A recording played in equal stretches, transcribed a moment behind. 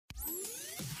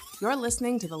You're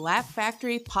listening to the Laugh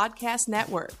Factory Podcast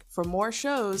Network. For more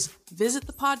shows, visit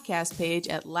the podcast page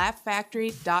at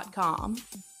laughfactory.com.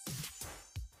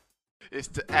 It's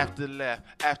the Afterlaugh,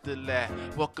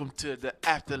 Afterlaugh. Welcome to the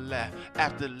Afterlaugh,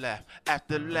 Afterlaugh,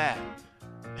 Afterlaugh.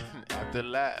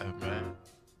 Afterlaugh, man.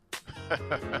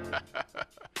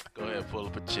 Go ahead, pull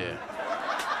up a chair.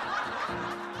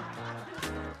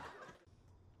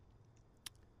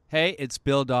 Hey, it's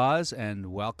Bill Dawes,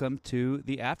 and welcome to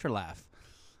the Afterlaugh.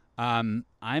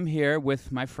 I'm here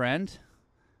with my friend.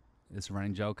 This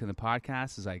running joke in the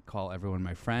podcast is I call everyone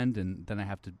my friend, and then I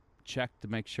have to check to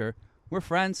make sure we're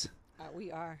friends.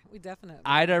 We are. We definitely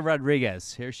Aida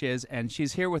Rodriguez. Here she is, and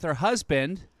she's here with her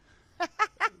husband.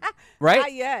 Right?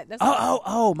 Not yet. That's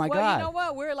Oh, my God. Well, you know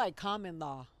what? We're like common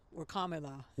law. We're common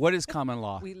law. What is common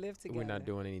law? We live together. We're not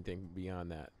doing anything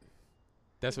beyond that.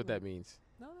 That's what that means.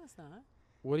 No, that's not.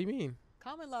 What do you mean?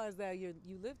 Common law is that you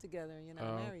live together and you're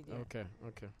not married yet.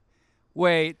 Okay.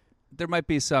 Wait, there might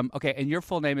be some. Okay, and your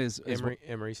full name is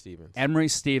Emery Stevens. Emery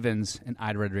Stevens and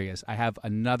Aida Rodriguez. I have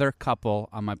another couple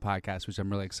on my podcast, which I'm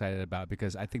really excited about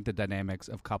because I think the dynamics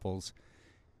of couples,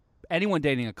 anyone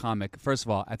dating a comic, first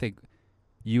of all, I think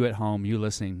you at home, you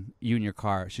listening, you in your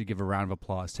car should give a round of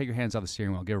applause. Take your hands off the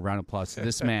steering wheel. Give a round of applause to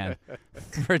this man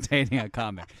for dating a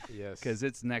comic. Yes. Because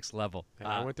it's next level. And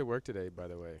I went to work today, by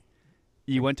the way.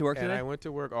 You went to work today? And I went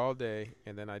to work all day,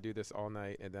 and then I do this all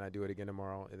night, and then I do it again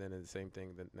tomorrow, and then the same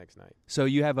thing the next night. So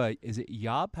you have is it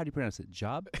job? How do you pronounce it?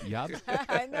 Job? Job?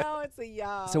 I know, it's a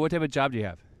job. So what type of job do you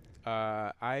have?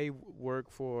 I work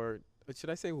for, should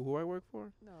I say who I work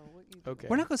for? No, what you do. Okay.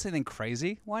 We're not going to say anything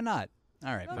crazy. Why not?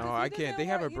 All right. No, I can't. They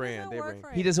have a brand.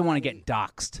 He doesn't want to get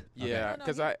doxxed. Yeah, No,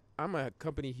 because he- I'm a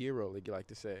company hero, like you like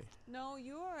to say. No,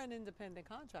 you are an independent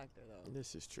contractor, though.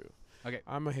 This is true. Okay.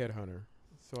 I'm a headhunter.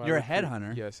 So You're a recruit-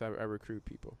 headhunter? Yes, I recruit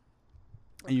people.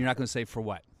 And you're not going to say for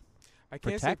what? I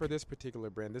can't say Protect? for this particular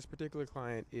brand. This particular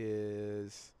client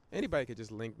is anybody could just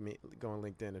go on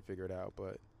LinkedIn and figure it out.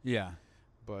 But Yeah.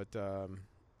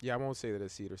 yeah, I won't say that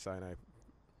it's Cedar Sinai.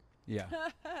 Yeah.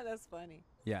 That's funny.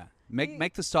 Yeah.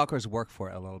 Make the stalkers work for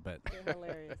it a little bit. They're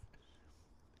hilarious.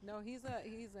 No, he's a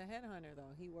headhunter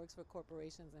though. He works for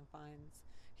corporations and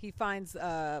finds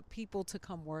people to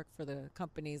come work for the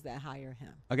companies that hire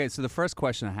him. Okay, so the first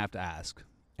question I have to ask,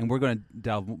 and we're going to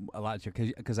delve a lot here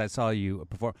because I saw you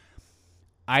perform.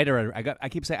 Aida, I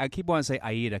keep wanting to say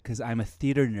Aida because I'm a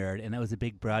theater nerd, and that was a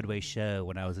big Broadway show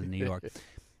when I was in New York.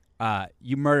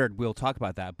 You murdered. We'll talk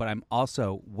about that, but I'm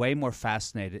also way more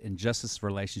fascinated in just this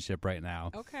relationship right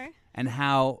now. Okay. And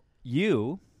how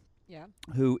you, Yeah.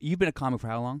 who you've been a comic for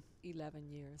how long? 11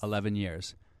 years. 11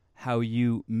 years. How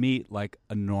you meet like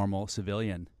a normal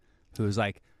civilian who's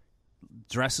like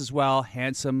dresses well,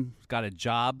 handsome, got a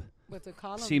job. But to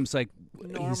call him Seems like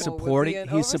normal he's would supporting. be an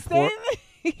He's overstatement.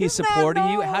 supporting you.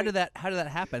 normal. How did that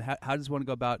happen? How does one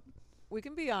go about? We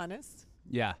can be honest.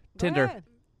 Yeah, Go Tinder. ahead.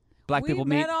 Black we people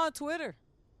meet met on Twitter.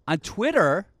 on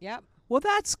Twitter. Yep. Well,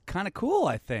 that's kind of cool.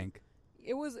 I think.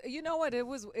 It was. You know what? It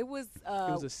was. It was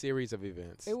a series of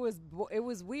events. It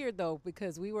was weird though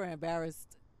because we were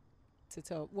embarrassed to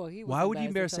tell. Well, he was. Why would you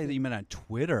embarrass say that you met on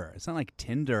Twitter? It's not like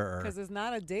Tinder. Because it's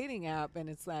not a dating app, and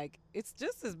it's like it's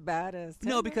just as bad as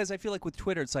Tinder. No, because I feel like with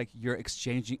Twitter, it's like you're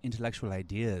exchanging intellectual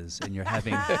ideas and you're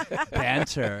having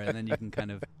banter, and then you can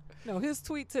kind of. No, his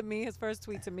first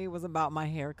tweet to me was about my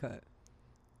haircut.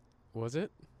 Was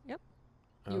it? Yep.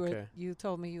 Okay. You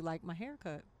told me you liked my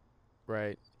haircut.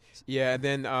 Right. Yeah. And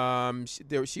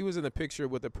then she was in the picture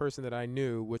with the person that I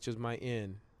knew, which is my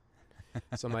in.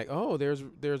 So I'm like, oh, there's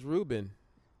Ruben.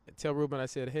 Tell Ruben I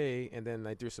said hey, and then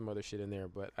I threw some other shit in there.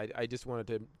 But I just wanted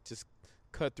to just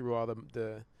cut through all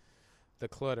the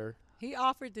clutter. He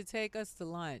offered to take us to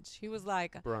lunch. He was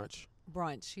like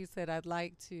Brunch. He said I'd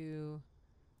like to.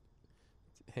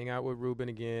 Hang out with Ruben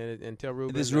again and tell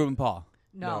Ruben. This is Ruben Paul.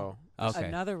 No. Okay.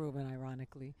 Another Ruben,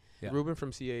 ironically. Yeah. Ruben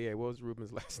from CAA. What was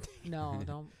Ruben's last name? No,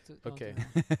 don't Okay.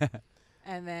 do that.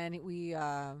 And then we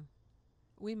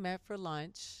met for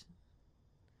lunch,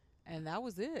 and that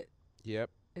was it. Yep.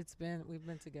 We've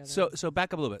been together. So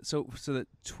back up a little bit. So the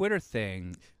Twitter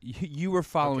thing, you were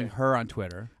following Okay. her on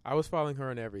Twitter. I was following her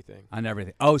on everything. On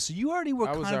everything. Oh, so you already were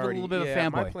I kind was of already, a little bit of a yeah,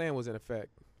 fanboy. my plan was in effect.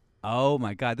 Oh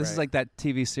my God, this is Right. like that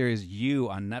TV series You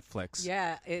on Netflix.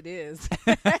 yeah, it is.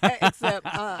 Except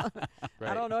I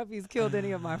Right. don't know if he's killed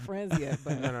any of my friends yet,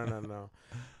 but No.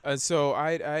 And so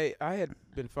I had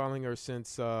been following her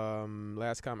since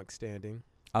Last Comic Standing.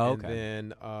 Oh, okay.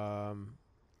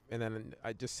 And then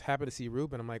I just happened to see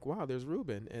Ruben. I'm like, wow, there's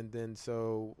Ruben. And then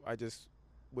so I just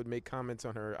would make comments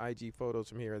on her IG photos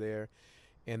from here or there.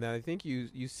 and then I think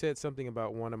you said something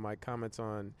about one of my comments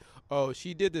on. Oh,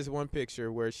 she did this one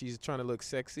picture where she's trying to look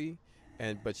sexy,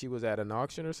 but she was at an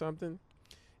auction or something,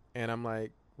 and I'm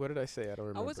like, what did I say? I don't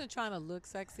remember. I wasn't trying to look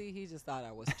sexy. He just thought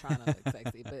I was trying to look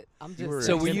sexy, but I'm You were just.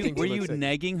 So were attempting you to look sexy.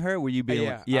 negging her? Were you being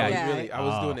like, yeah, yeah, I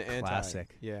was Oh, doing the anti.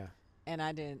 classic. Yeah. And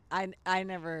I didn't. I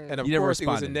never. And of You never course, it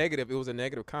was a responded. negative. It was a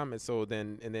negative comment. So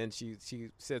then she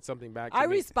said something back to I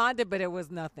me. responded, but it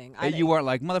was nothing. And you weren't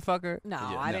like, motherfucker? No,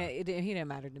 Yeah, I no. didn't. He didn't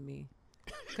matter to me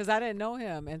because I didn't know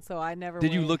him, and so I never.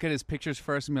 Did you went- look at his pictures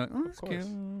first and be like, oh, that's course. cute?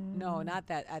 No, not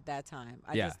that at that time.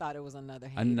 I Yeah. just thought it was another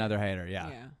hater. Another hater, yeah.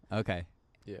 Yeah. Okay.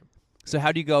 Yeah. So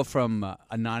how do you go from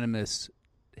anonymous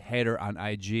hater on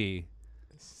IG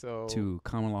So to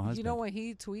common law husband? You know when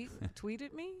he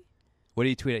tweeted me? What did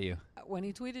he tweet at you? When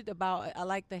he tweeted about I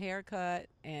like the haircut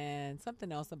and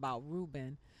something else about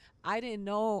Ruben, I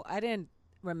didn't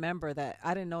remember that.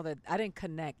 I didn't know that. I didn't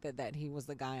connect that he was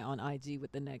the guy on IG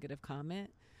with the negative comment.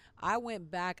 I went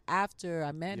back after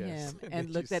I met yes. him and and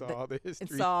then looked you at saw the and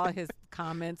history. saw his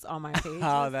comments on my page.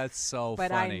 Oh, that's so but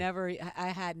funny. I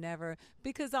had never,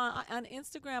 because on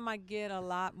Instagram I get a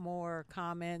lot more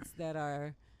comments that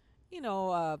are,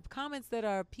 comments that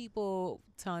are people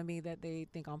telling me that they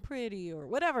think I'm pretty or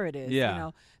whatever it is.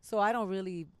 Yeah. So I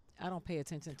don't pay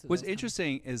attention to. What's those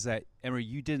interesting is that, Emery,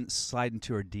 you didn't slide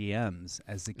into her DMs,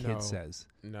 as the kid No. says.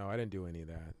 No, I didn't do any of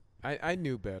that. I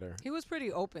knew better. He was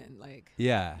pretty open, like.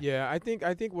 Yeah. Yeah, I think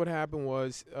what happened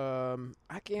was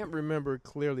I can't remember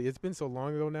clearly. It's been so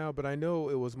long ago now, but I know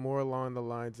it was more along the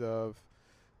lines of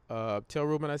tell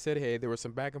Ruben I said, hey, there was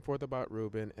some back and forth about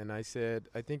Ruben, and I said,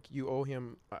 I think you owe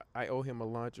him I owe him a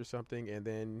lunch or something, and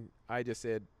then I just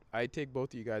said, I take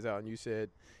both of you guys out, and you said,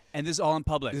 And this is all in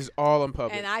public. this is all in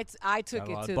public. And I took Got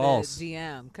a lot it of to balls. the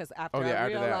DM because after Oh, yeah, I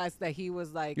after that. realized that he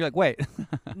was like, You're like, wait.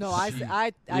 no, I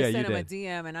Yeah, you sent him a did.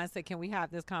 DM and I said, can we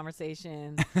have this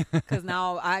conversation? Because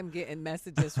now I'm getting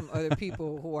messages from other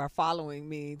people who are following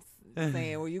me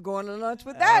saying, well, you going to lunch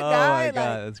with that oh guy? my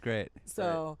God, that's great.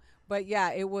 So, but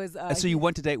yeah, it was. So you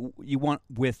went to date. You went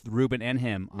with Ruben and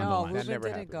him on the No, line. That Ruben never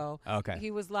didn't happened. go. Okay.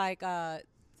 He was like,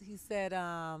 he said,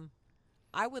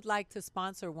 I would like to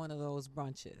sponsor one of those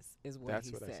brunches, is what That's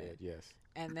he what said. I said, yes.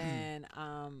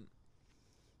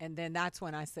 And then that's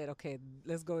when I said, okay,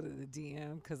 let's go to the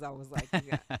DM because I was like,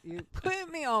 you put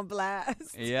me on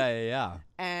blast. Yeah.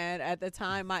 And at the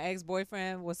time, my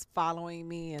ex-boyfriend was following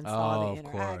me and saw Oh, the of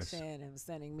course. interaction and was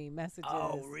sending me messages.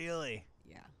 Oh, really?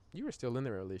 Yeah. You were still in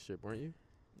the relationship, weren't you?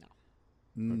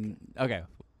 Okay.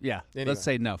 Yeah. Anyway. Let's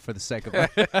say no for the sake of it.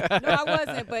 No, I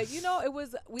wasn't. But, it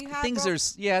was, we had things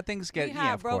things get, we yeah,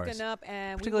 had of broken course. up.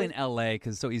 And Particularly we in LA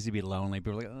because it's so easy to be lonely.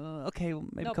 People are like, okay, well,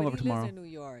 maybe no, come but over he tomorrow. lives in New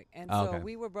York. And Oh, so okay.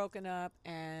 we were broken up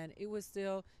and he was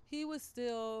still,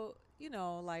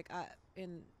 like,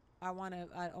 I want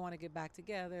to get back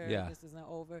together. Yeah. This isn't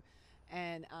over.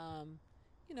 And,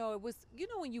 it was,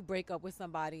 when you break up with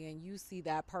somebody and you see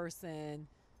that person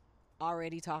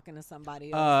already talking to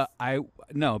somebody else.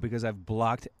 No, because I've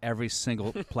blocked every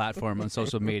single platform on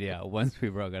social media once we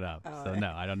broke it up. So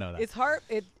no, I don't know that.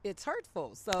 It's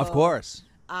hurtful. So Of course.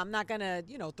 I'm not gonna,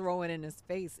 throw it in his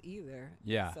face either.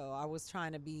 Yeah. So I was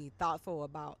trying to be thoughtful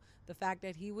about the fact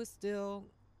that he was still,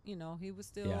 Yeah, he's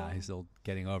still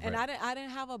getting over And it. I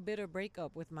didn't have a bitter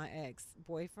breakup with my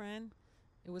ex-boyfriend.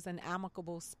 It was an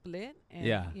amicable split, and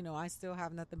Yeah. I still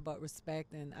have nothing but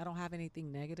respect, and I don't have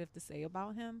anything negative to say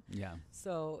about him. Yeah.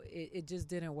 So it just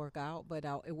didn't work out, but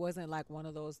it wasn't like one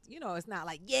of those, it's not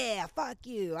like, yeah, fuck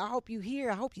you. I hope you hear.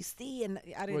 I hope you see. And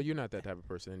I didn't. Well, you're not that type of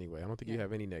person anyway. I don't think you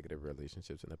have any negative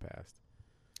relationships in the past.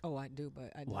 Oh, I do,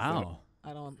 but I just, Wow.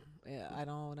 I don't. Yeah, I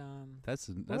don't. That's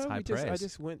Well, high I praise.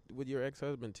 just went with your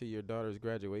ex-husband to your daughter's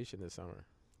graduation this summer.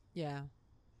 Yeah.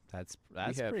 That's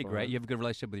had pretty fun. great. You have a good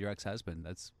relationship with your ex-husband.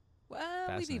 That's Well, we've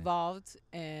Fascinating. evolved,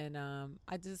 and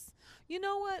I just,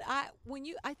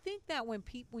 I think that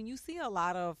when you see a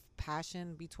lot of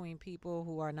passion between people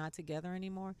who are not together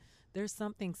anymore, there's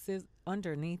something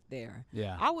underneath there.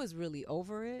 yeah. I was really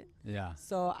over it, Yeah.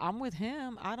 so I'm with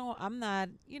him. I'm not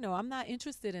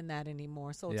interested in that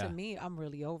anymore. So Yeah. to me, I'm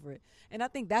really over it, and I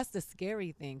think that's the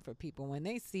scary thing for people when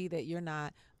they see that you're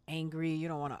not angry, you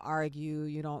don't want to argue,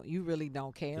 you really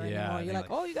don't care Yeah, anymore. You're they're like,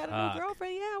 like, oh, you got a fuck. new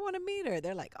girlfriend? Yeah, I want to meet her.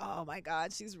 They're like, oh my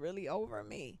God, she's really over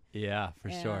me. Yeah, for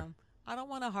And, sure. I don't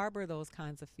want to harbor those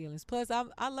kinds of feelings. Plus,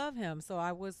 I love him, so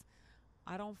I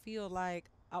don't feel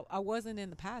like I wasn't in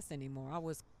the past anymore. I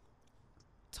was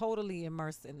totally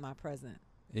immersed in my present.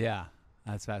 Yeah,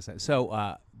 that's fascinating. So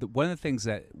one of the things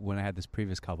that when I had this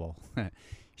previous couple,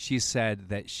 she said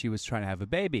that she was trying to have a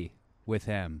baby with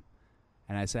him,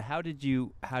 and I said, "How did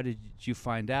you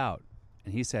find out?"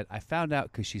 And he said, "I found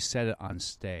out because she said it on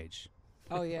stage."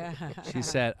 Oh yeah. She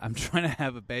said, "I'm trying to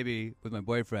have a baby with my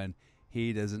boyfriend.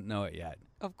 He doesn't know it yet."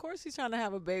 Of course she's trying to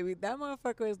have a baby. That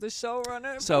motherfucker is the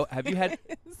showrunner. So have you had?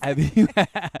 Have you?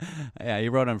 Yeah,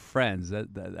 you wrote on Friends.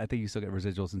 That I think you still get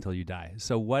residuals until you die.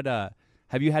 So what?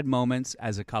 Have you had moments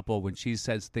as a couple when she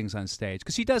says things on stage?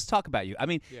 Because she does talk about you. I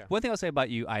mean, Yeah. one thing I'll say about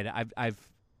you, Ida, I've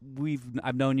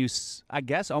known you, I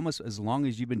guess, almost as long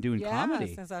as you've been doing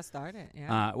comedy. Since I started.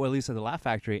 Yeah. Well, at least at the Laugh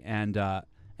Factory, and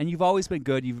you've always been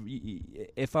good.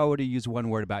 If I were to use one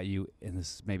word about you, and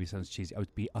this maybe sounds cheesy, I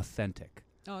would be authentic.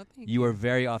 Oh, thank You are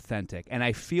very authentic, and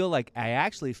I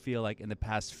actually feel like in the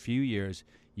past few years,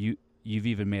 you've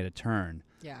even made a turn.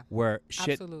 Yeah. Where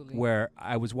shit, Absolutely. where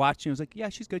I was watching, I was like, yeah,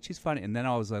 she's good, she's funny, and then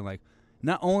I was like,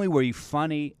 not only were you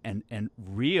funny and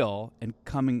real and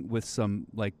coming with some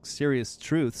like serious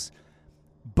truths,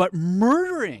 but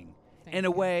murdering in a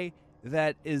way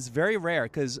that is very rare.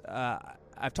 Because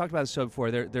I've talked about this show before.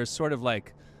 There's sort of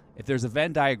like, if there's a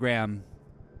Venn diagram,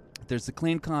 there's the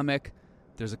clean comic,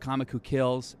 there's a comic who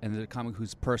kills, and there's a comic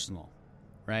who's personal,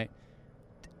 right?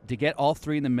 To get all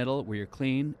three in the middle, where you're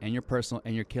clean and you're personal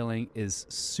and you're killing, is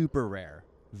super rare.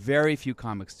 Very few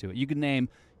comics do it. You can name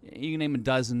a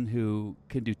dozen who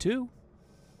can do two,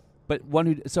 but one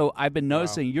who. So I've been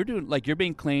noticing you're doing, like, you're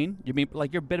being clean. You're being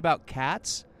like, your bit about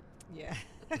cats. Yeah.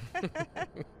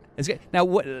 It's good. Now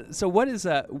what? So what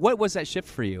was that shift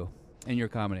for you in your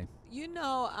comedy? You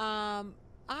know,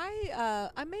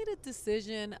 I made a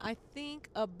decision, I think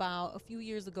about a few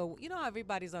years ago. You know,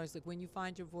 everybody's always like, when you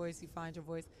find your voice, you find your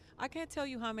voice. I can't tell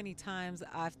you how many times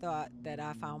I've thought that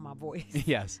I found my voice.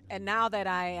 Yes. And now that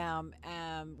I am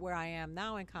where I am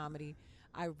now in comedy,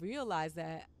 I realize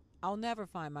that I'll never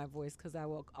find my voice because I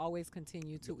will always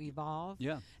continue to evolve.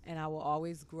 Yeah. And I will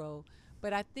always grow.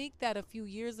 But I think that a few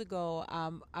years ago,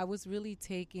 I was really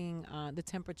taking the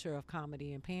temperature of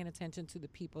comedy and paying attention to the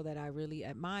people that I really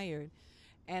admired.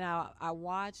 And I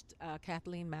watched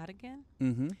Kathleen Madigan,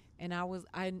 and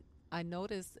I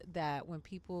noticed that when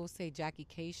people say Jackie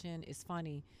Cation is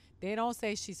funny, they don't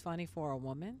say she's funny for a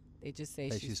woman. They just say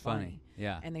she's funny.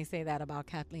 Yeah. And they say that about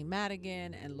Kathleen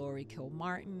Madigan and Laurie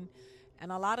Kilmartin.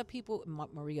 And a lot of people,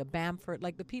 Maria Bamford,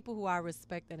 like the people who I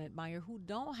respect and admire, who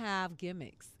don't have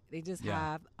gimmicks. They just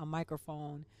have a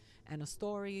microphone and a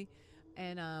story.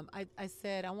 And I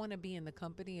said, I want to be in the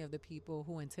company of the people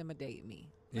who intimidate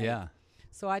me. Right? Yeah.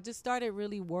 So I just started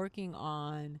really working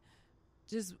on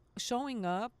just showing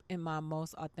up in my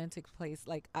most authentic place.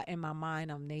 Like in my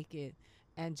mind, I'm naked,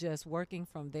 and just working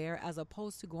from there, as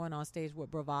opposed to going on stage with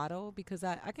bravado, because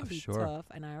I can be tough,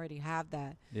 and I already have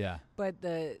that. Yeah. But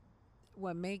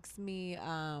what makes me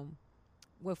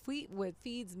what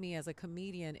feeds me as a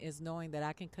comedian is knowing that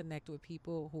I can connect with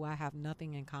people who I have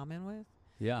nothing in common with.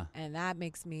 Yeah. And that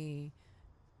makes me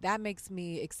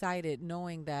excited,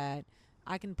 knowing that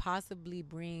I can possibly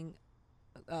bring,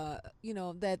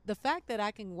 that the fact that I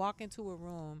can walk into a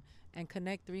room and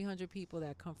connect 300 people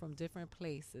that come from different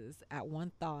places at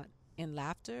one thought in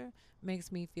laughter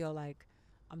makes me feel like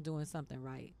I'm doing something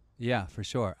right. Yeah, for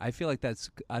sure. I feel like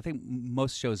I think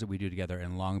most shows that we do together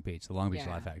in Long Beach, the Long Beach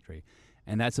Laugh Factory,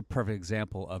 and that's a perfect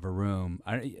example of a room.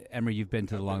 Emery, you've been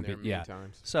to the Long Beach,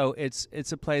 times. So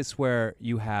it's a place where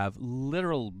you have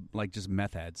literal, like, just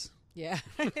meth heads. Yeah.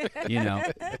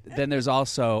 Then there's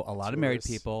also a lot of married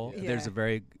Tourists. people. Yeah. There's a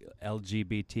very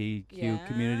LGBTQ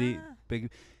community. Big.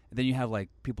 Then you have like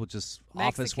people, just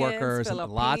office Mexicans, workers, and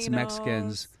lots of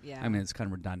Mexicans. Filipinos. Yeah. I mean, it's kind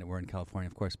of redundant. We're in California,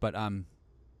 of course, but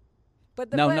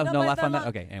But no, laugh on that.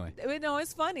 Okay, anyway. No,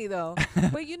 it's funny though.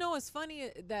 But it's funny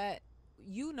that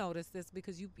you notice this,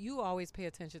 because you always pay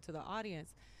attention to the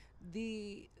audience.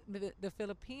 The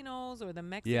Filipinos or the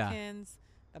Mexicans,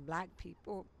 the black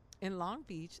people in Long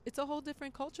Beach, it's a whole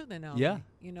different culture than LA. Yeah,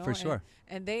 for sure.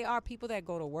 And they are people that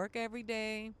go to work every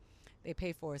day. They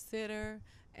pay for a sitter,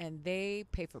 and they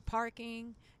pay for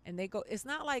parking, and they go. It's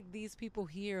not like these people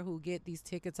here who get these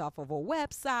tickets off of a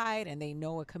website and they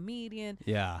know a comedian.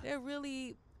 Yeah. They're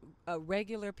really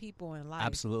regular people in life.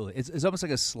 Absolutely. It's almost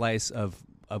like a slice of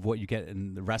what you get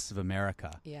in the rest of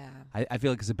America. Yeah. I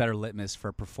feel like it's a better litmus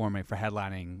for performing, for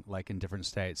headlining, like in different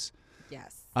states.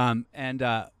 Yes. And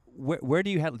where do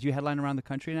you headline around the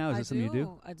country now? Is this something you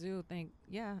do? I do think,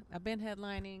 I've been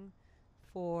headlining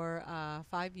for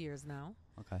 5 years now.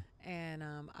 Okay. And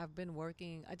I've been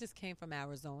working. I just came from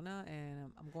Arizona,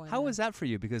 and I'm going. How was that for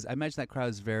you? Because I imagine that crowd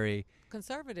is very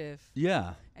conservative.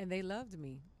 Yeah. And they loved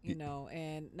me,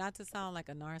 and not to sound like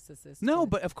a narcissist. No,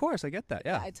 but of course, I get that.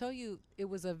 Yeah. I tell you, it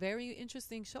was a very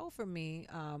interesting show for me.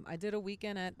 I did a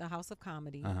weekend at the House of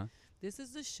Comedy. Uh-huh. This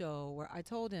is the show where I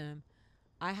told him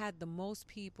I had the most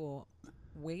people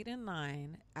wait in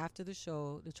line after the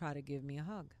show to try to give me a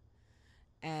hug.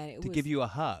 And it to was, give you a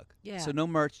hug. Yeah. So no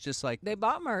merch, just like they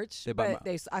bought merch. They bought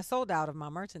but I sold out of my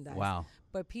merchandise. wow.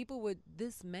 But people would.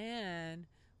 This man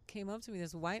came up to me,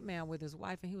 this white man with his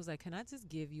wife, and he was like, "Can I just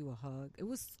give you a hug?"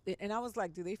 And I was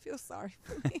like, "Do they feel sorry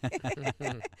for me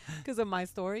because of my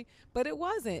story?" But it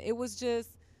wasn't. It was just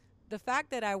the fact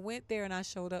that I went there and I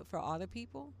showed up for other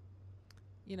people.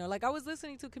 You know, like I was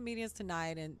listening to comedians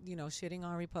tonight and, you know, shitting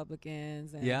on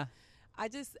Republicans. And Yeah.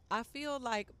 I feel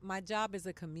like my job as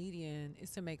a comedian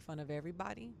is to make fun of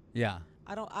everybody. Yeah.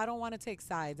 I don't want to take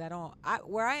sides.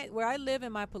 Where I live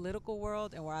in my political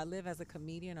world and where I live as a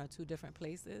comedian are two different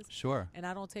places. Sure. And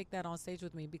I don't take that on stage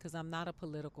with me because I'm not a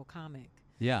political comic.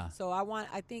 Yeah. So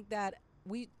I think that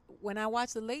when I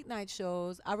watch the late night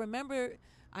shows, I remember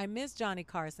I miss Johnny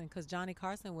Carson because Johnny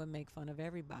Carson would make fun of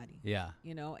everybody. Yeah.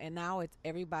 You know, and now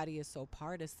everybody is so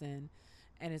partisan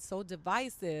and it's so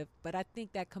divisive. But I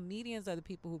think that comedians are the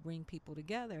people who bring people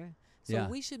together. So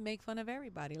we should make fun of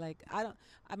everybody. Like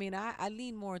I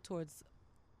lean more towards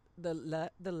the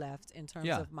left in terms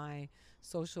of my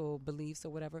social beliefs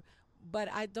or whatever. But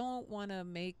I don't want to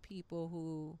make people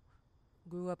who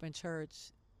grew up in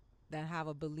church that have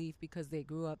a belief because they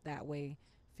grew up that way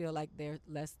feel like they're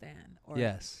less than or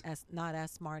not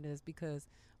as smart as because,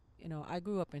 you know, I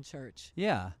grew up in church.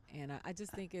 Yeah. And I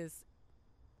just think as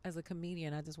a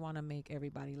comedian, I just want to make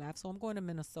everybody laugh. So I'm going to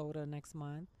Minnesota next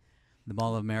month. The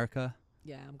Mall of America.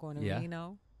 Yeah, I'm going to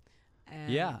Reno.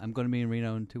 And I'm going to be in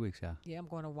Reno in 2 weeks. Yeah. Yeah, I'm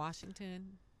going to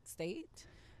Washington State.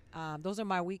 Those are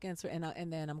my weekends,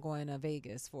 and then I'm going to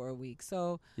Vegas for a week.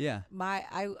 So yeah,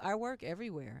 I work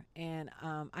everywhere, and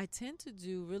I tend to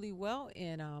do really well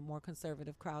in more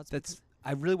conservative crowds.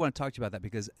 I really want to talk to you about that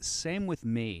because same with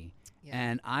me,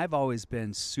 and I've always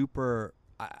been super.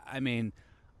 I mean,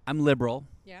 I'm liberal.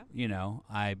 Yeah. You know,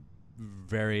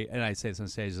 and I say this on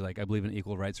stage, like I believe in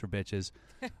equal rights for bitches.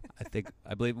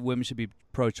 I believe women should be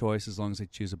pro-choice as long as they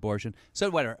choose abortion. So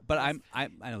whatever. But I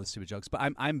know the stupid jokes,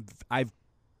 but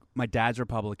my dad's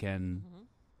Republican,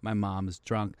 my mom's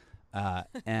drunk,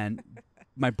 and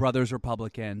my brother's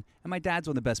Republican, and my dad's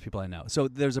one of the best people I know. So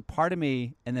there's a part of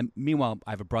me, and then meanwhile,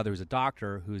 I have a brother who's a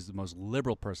doctor who's the most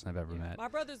liberal person I've ever met. My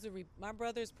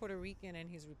brother's Puerto Rican and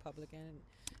he's Republican.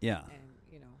 Yeah. And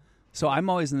you know. So I'm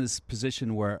always in this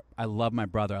position where I love my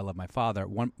brother, I love my father.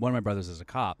 One of my brothers is a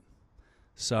cop.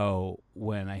 So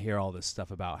when I hear all this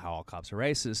stuff about how all cops are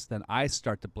racist, then I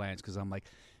start to blanch because I'm like,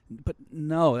 but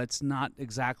no, that's not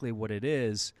exactly what it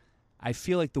is. I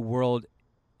feel like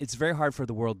it's very hard for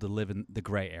the world to live in the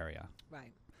gray area.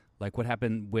 Right. Like what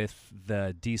happened with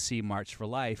the D.C. March for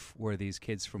Life, where these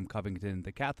kids from Covington,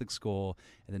 the Catholic school,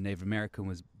 and the Native American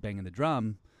was banging the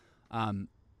drum.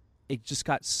 It just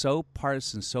got so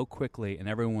partisan so quickly, and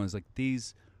everyone was like,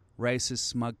 these racist,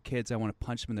 smug kids, I want to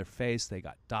punch them in their face. They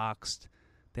got doxxed.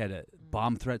 They had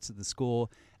bomb threats at the school.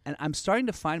 And I'm starting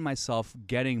to find myself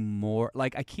getting more,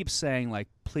 like I keep saying, like,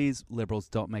 please, liberals,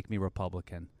 don't make me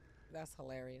Republican. That's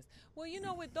hilarious. Well, you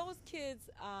know, with those kids,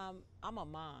 I'm a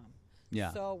mom.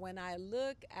 Yeah. So when I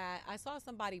I saw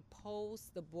somebody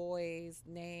post the boy's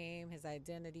name, his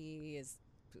identity is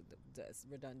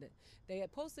redundant. They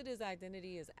had posted his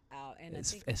identity is out, and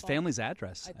his family's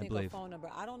address, I believe. A phone number.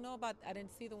 I don't know I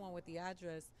didn't see the one with the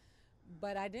address,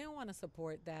 but I didn't want to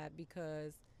support that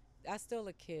because that's still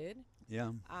a kid.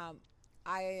 Yeah.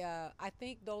 I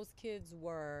think those kids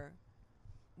were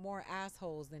more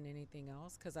assholes than anything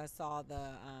else because I saw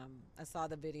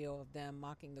the video of them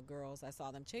mocking the girls. I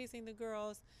saw them chasing the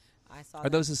girls. Are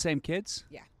those the same kids?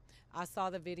 Yeah. I saw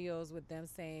the videos with them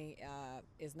saying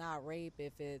it's not rape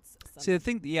if it's something. See, the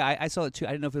thing, I saw it too.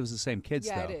 I didn't know if it was the same kids,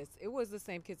 though. Yeah, it is. It was the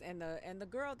same kids. And the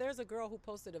girl, there's a girl who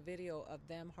posted a video of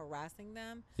them harassing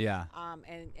them. Yeah.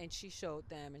 And she showed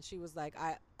them, and she was like,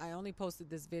 I only posted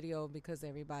this video because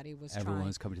everybone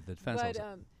was coming to the defense.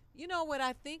 But, you know, what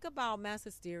I think about mass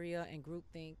hysteria and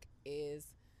groupthink is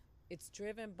it's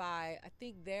driven by, I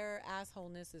think their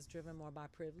assholeness is driven more by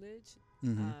privilege.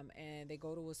 And they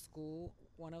go to a school.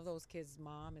 One of those kids'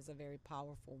 mom is a very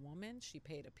powerful woman. She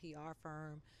paid a PR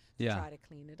firm to try to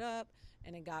clean it up,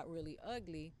 and it got really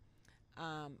ugly.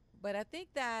 But I think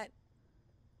that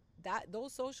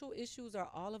those social issues are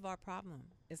all of our problem.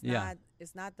 It's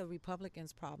not the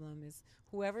Republicans' problem. It's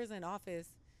whoever's in office.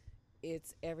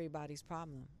 It's everybody's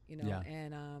problem, you know. Yeah.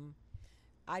 And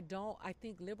I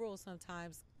think liberals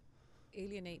sometimes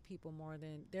alienate people more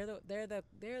than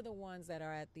they're the ones that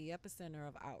are at the epicenter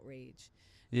of outrage.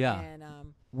 Yeah. And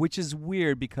which is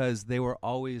weird because they were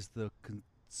always the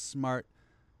smart,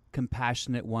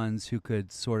 compassionate ones who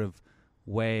could sort of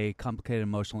weigh complicated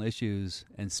emotional issues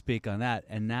and speak on that.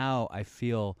 And now I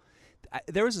feel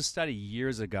there was a study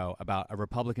years ago about a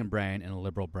Republican brain and a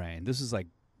liberal brain. This is like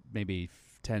maybe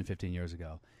 10, 15 years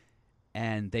ago.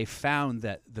 And they found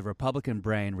that the Republican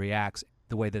brain reacts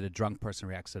the way that a drunk person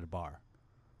reacts at a bar.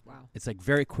 Wow. It's like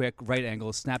very quick, right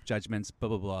angles, snap judgments, blah,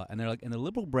 blah, blah. And they're like, and the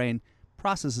liberal brain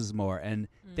processes more. And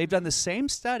they've done the same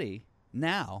study.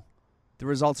 Now, the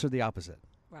results are the opposite.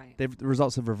 Right. The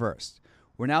results have reversed.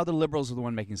 Where now the liberals are the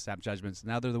one making snap judgments.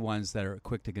 Now they're the ones that are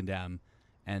quick to condemn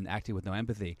and acting with no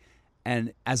empathy.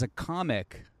 And as a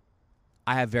comic,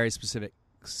 I have very specific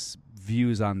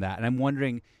views on that. And I'm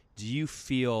wondering, do you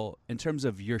feel, in terms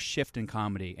of your shift in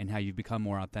comedy and how you've become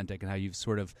more authentic and how you've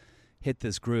sort of hit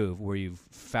this groove where you've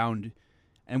found,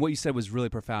 and what you said was really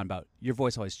profound about your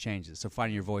voice always changes. So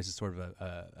finding your voice is sort of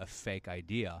a fake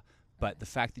idea. But the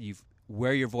fact that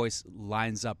where your voice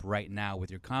lines up right now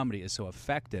with your comedy is so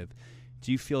effective.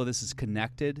 Do you feel this is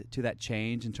connected to that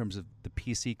change in terms of the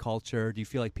PC culture? Do you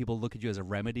feel like people look at you as a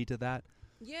remedy to that?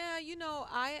 Yeah,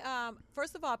 I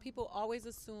first of all, people always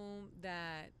assume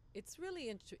that it's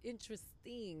really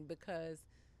interesting because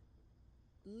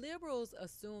liberals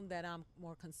assume that I'm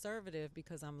more conservative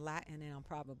because I'm Latin and I'm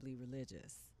probably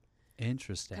religious.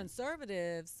 Interesting.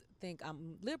 Conservatives think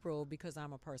I'm liberal because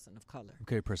I'm a person of color.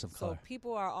 Okay, person of color. So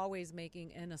people are always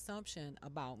making an assumption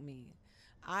about me.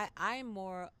 I'm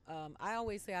more, I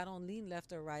always say I don't lean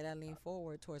left or right. I lean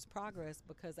forward towards progress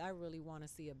because I really want to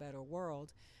see a better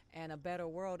world. And a better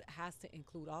world has to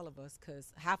include all of us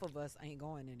because half of us ain't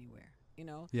going anywhere,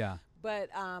 Yeah. But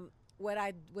what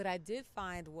I did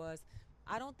find was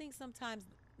I don't think sometimes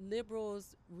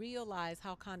liberals realize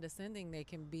how condescending they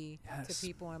can be to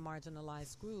people in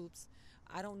marginalized groups.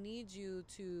 I don't need you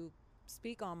to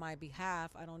speak on my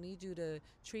behalf. I don't need you to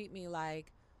treat me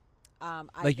like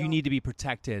you need to be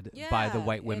protected by the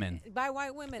white women. By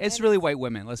white women. It's really white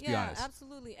women, let's be honest. Yeah,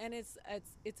 absolutely. And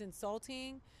it's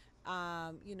insulting.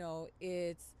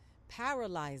 It's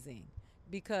paralyzing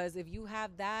because if you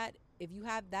have that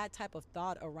type of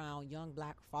thought around young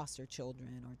black foster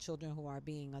children or children who are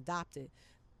being adopted,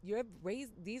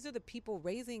 these are the people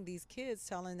raising these kids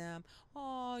telling them,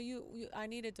 oh, I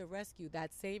needed to rescue.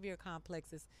 That savior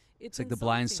complex it's like The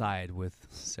Blind Side with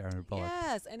Sarah Bullock.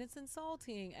 Yes, and it's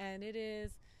insulting and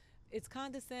it's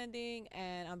condescending,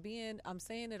 and I'm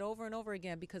saying it over and over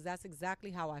again because that's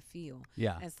exactly how I feel.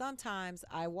 Yeah. And sometimes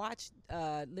I watch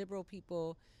liberal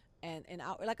people and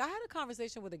I had a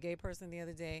conversation with a gay person the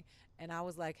other day, and I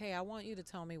was like, hey, I want you to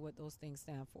tell me what those things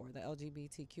stand for, the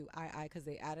LGBTQII, because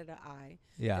they added an I.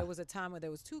 Yeah. There was a time where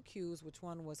there was two Qs, which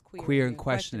one was queer and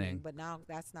questioning. But now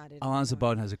that's not it. Alonzo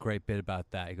Bowden has a great bit about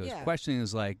that. He goes, questioning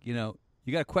is like, you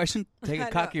got a question? Take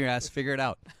a cock in your ass, figure it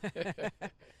out.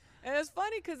 And it's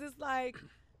funny because it's like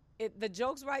the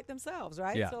jokes write themselves,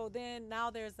 right? Yeah. So then now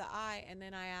there's the I, and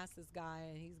then I asked this guy,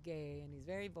 and he's gay, and he's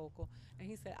very vocal, and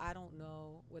he said, I don't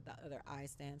know what the other I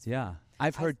stands for. Yeah.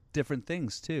 I've heard different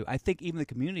things, too. I think even the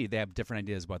community, they have different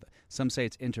ideas about that. Some say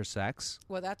it's intersex.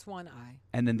 Well, that's one I.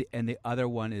 And then the other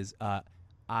one is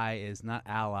I is not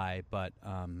ally, but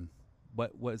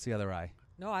what's the other I?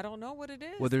 No, I don't know what it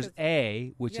is. Well, there's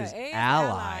A, which is A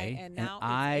ally, and now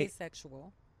it's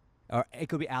asexual. Or it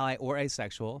could be ally or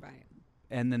asexual. Right.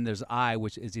 And then there's I,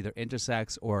 which is either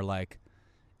intersex or like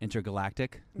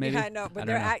intergalactic, maybe. Yeah, I know, but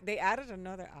they added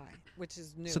another I, which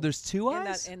is new. So there's two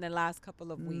I's? In the last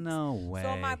couple of weeks. No way.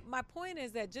 So my point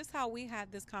is that just how we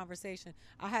had this conversation,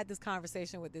 I had this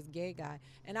conversation with this gay guy,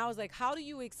 and I was like, how do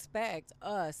you expect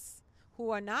us who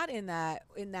are not in that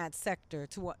sector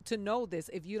to know this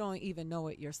if you don't even know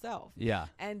it yourself? Yeah.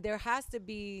 And there has to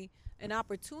be an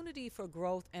opportunity for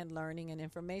growth and learning and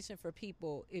information for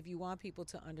people if you want people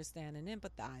to understand and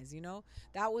empathize.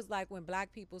 That was like when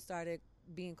black people started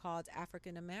being called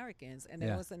African Americans, and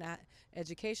there was an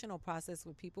educational process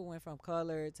where people went from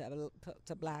color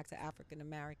to black to African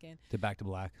American to back to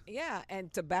black. Yeah,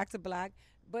 and to back to black.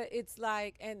 But it's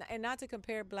like, and not to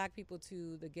compare black people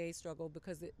to the gay struggle,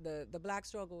 because the black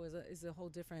struggle is a whole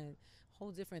different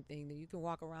thing, that you can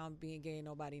walk around being gay and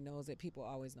nobody knows it. People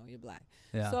always know you're black.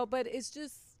 Yeah. So, but it's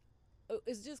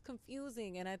just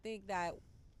confusing, and I think that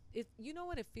you know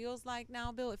what it feels like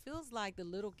now, Bill? It feels like the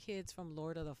little kids from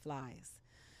Lord of the Flies.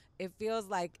 It feels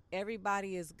like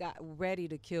everybody is ready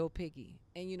to kill Piggy,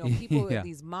 and people,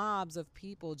 these mobs of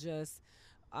people just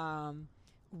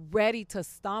ready to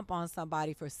stomp on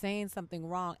somebody for saying something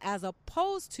wrong, as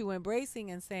opposed to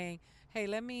embracing and saying, hey,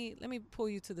 let me pull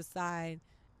you to the side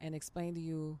and explain to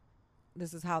you,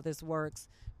 this is how this works.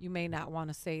 You may not want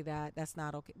to say that. That's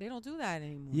not okay. They don't do that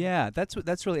anymore. Yeah, that's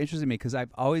really interesting to me, because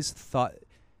I've always thought,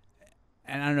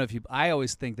 and I don't know if I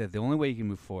always think that the only way you can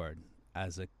move forward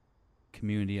as a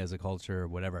community, as a culture, or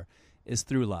whatever, is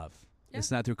through love. Yeah.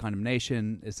 It's not through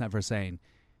condemnation. It's not for saying,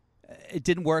 it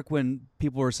didn't work when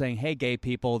people were saying, "Hey, gay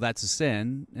people, that's a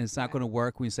sin," and it's not going to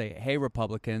work when you say, "Hey,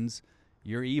 Republicans,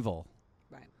 you're evil."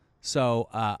 Right. So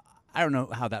I don't know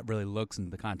how that really looks in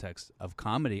the context of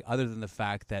comedy, other than the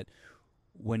fact that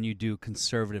when you do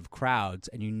conservative crowds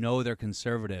and you know they're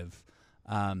conservative,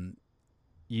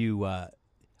 you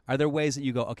are there ways that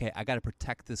you go, okay, I got to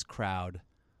protect this crowd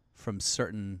from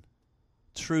certain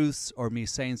truths or me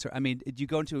saying certain. I mean, you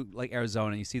go into like Arizona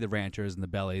and you see the ranchers and the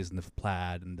bellies and the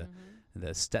plaid and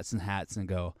the Stetson hats and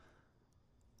go,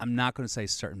 I'm not going to say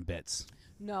certain bits.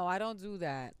 No, I don't do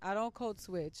that. I don't code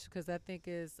switch because I think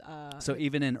is. So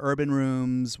even in urban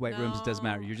rooms, white rooms, it doesn't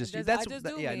matter. You're just I that's just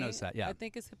do yeah, I me. noticed that. Yeah, I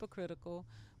think it's hypocritical.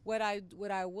 What I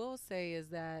will say is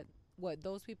that what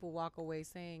those people walk away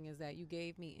saying is that you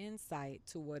gave me insight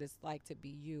to what it's like to be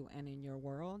you and in your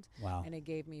world. Wow. And it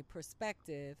gave me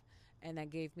perspective, and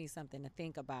that gave me something to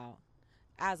think about,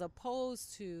 as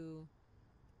opposed to.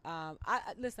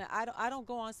 Listen. I don't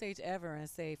go on stage ever and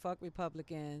say fuck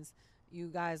Republicans. You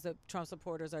guys, the Trump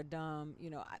supporters, are dumb.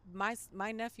 You know,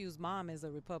 my nephew's mom is a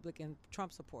Republican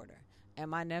Trump supporter, and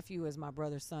my nephew is my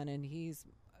brother's son, and he's,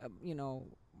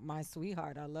 my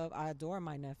sweetheart. I adore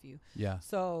my nephew. Yeah.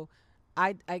 So,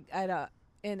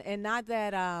 and not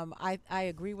that I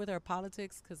agree with her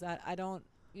politics, because I don't.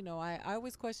 I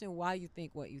always question why you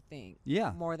think what you think.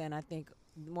 Yeah. More than I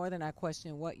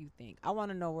question what you think. I want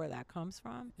to know where that comes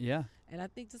from. Yeah. And I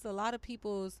think just a lot of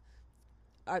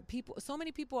so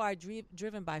many people are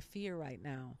driven by fear right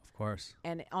now. Of course.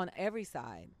 And on every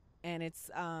side. And it's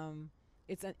an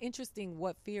interesting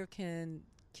what fear can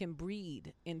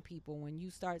breed in people when you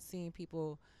start seeing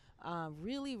people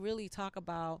really, really talk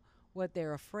about what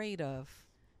they're afraid of.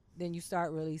 Then you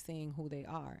start really seeing who they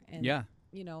are. And yeah.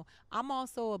 I'm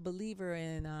also a believer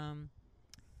in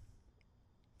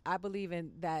I believe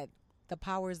in that the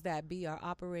powers that be are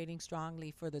operating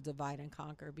strongly for the divide and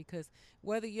conquer, because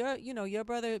whether your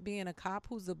brother being a cop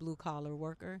who's a blue collar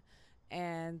worker,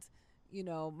 and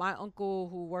my uncle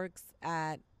who works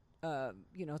at to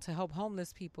help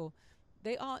homeless people,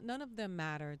 none of them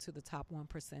matter to the top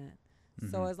 1%.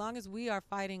 So as long as we are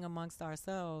fighting amongst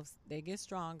ourselves, they get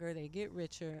stronger, they get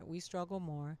richer, we struggle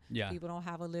more. Yeah. People don't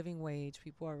have a living wage,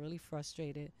 people are really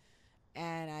frustrated,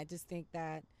 and I just think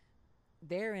that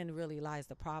therein really lies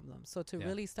the problem. So to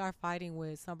really start fighting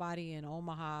with somebody in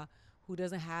Omaha who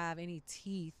doesn't have any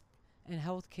teeth in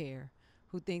health care,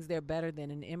 who thinks they're better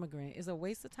than an immigrant, is a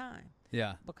waste of time.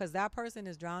 Yeah. Because that person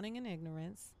is drowning in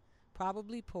ignorance,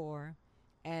 probably poor,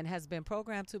 and has been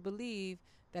programmed to believe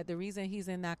that the reason he's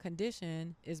in that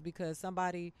condition is because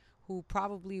somebody who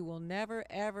probably will never,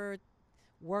 ever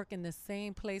work in the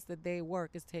same place that they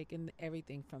work is taking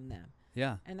everything from them.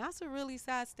 Yeah. And that's a really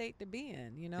sad state to be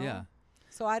in, Yeah.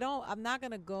 So I'm not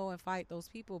going to go and fight those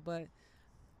people, but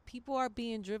people are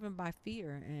being driven by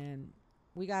fear, and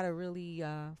we got to really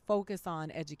focus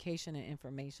on education and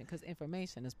information, because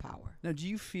information is power. Now, do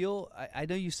you feel, I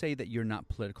know you say that you're not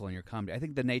political in your comedy. I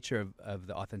think the nature of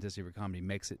the authenticity of your comedy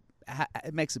makes it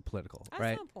political,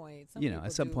 right? At some point.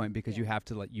 At some point, because you have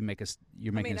to you're making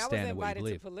a stand in what you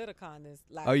believe. I was invited to Politicon this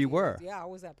last Oh, you year. were? Yeah, I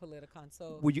was at Politicon.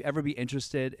 So would you ever be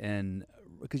interested in,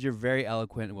 because you're very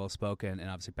eloquent and well-spoken and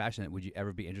obviously passionate, would you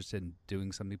ever be interested in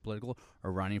doing something political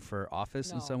or running for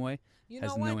office in some way? You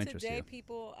Has know no what? interest Today, to you.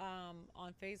 people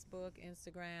on Facebook,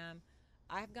 Instagram,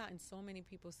 I've gotten so many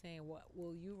people saying, "What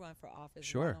will you run for office?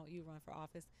 Sure. Why don't you run for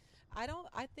office?" I don't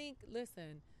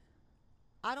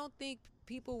think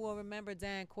people will remember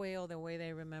Dan Quayle the way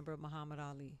they remember Muhammad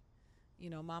Ali.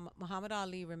 Muhammad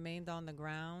Ali remained on the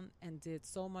ground and did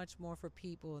so much more for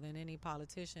people than any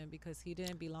politician, because he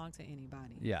didn't belong to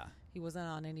anybody. Yeah. He wasn't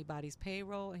on anybody's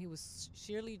payroll, and he was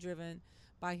sheerly driven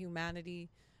by humanity,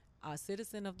 a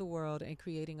citizen of the world, and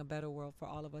creating a better world for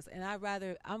all of us. And I'd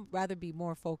rather be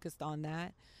more focused on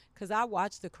that, because I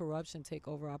watched the corruption take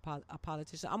over our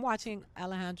politicians. I'm watching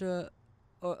Alejandra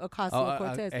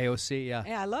Ocasio-Cortez. AOC, yeah.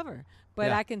 And I love her.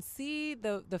 But I can see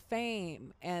the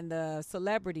fame and the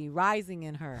celebrity rising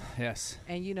in her. Yes.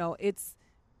 And, it's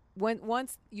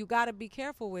once you got to be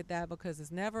careful with that, because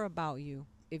it's never about you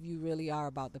if you really are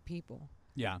about the people.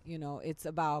 Yeah. It's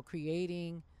about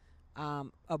creating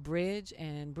a bridge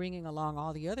and bringing along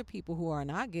all the other people who are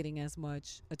not getting as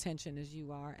much attention as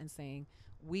you are, and saying,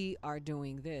 we are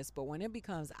doing this. But when it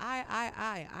becomes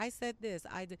I said this,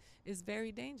 it's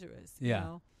very dangerous.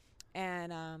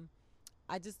 And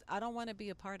I don't want to be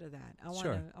a part of that. I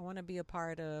want to be a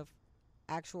part of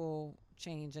actual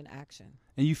change and action.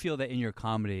 And you feel that in your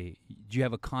comedy, do you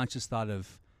have a conscious thought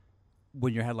of,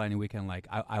 when you're headlining weekend, like,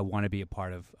 I want to be a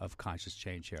part of conscious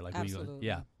change here? Like, absolutely. When you,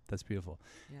 yeah, that's beautiful.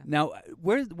 Yeah. Now,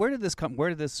 where did this come? Where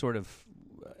did this sort of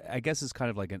I guess it's kind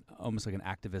of like almost like an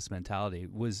activist mentality.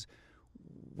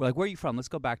 Like, where are you from? Let's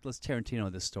go back. Let's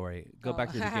Tarantino this story. Go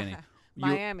back to the beginning.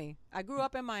 Miami. I grew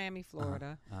up in Miami,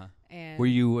 Florida. And were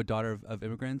you a daughter of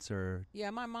immigrants or? Yeah,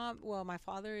 my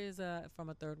father is from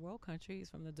a third world country. He's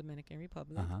from the Dominican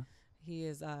Republic. He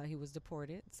was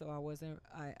deported. So I wasn't.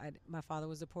 My father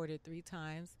was deported 3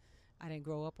 times. I didn't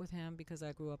grow up with him because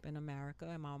I grew up in America,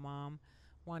 and my mom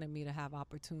wanted me to have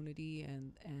opportunity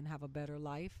and have a better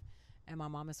life. And my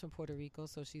mom is from Puerto Rico,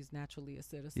 so she's naturally a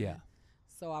citizen. Yeah.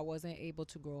 So I wasn't able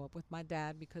to grow up with my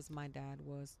dad because my dad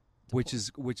was. Which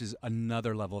is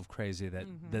another level of crazy that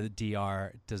the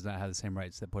DR does not have the same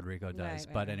rights that Puerto Rico does.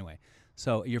 But anyway,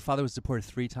 so your father was deported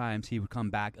 3 times. He would come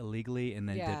back illegally and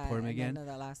then deport him again.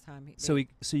 Yeah, the last time. So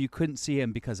you couldn't see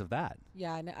him because of that.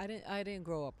 Yeah, and I didn't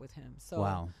grow up with him. So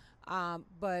wow.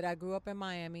 But I grew up in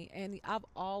Miami, and I've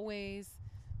always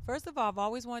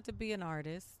wanted to be an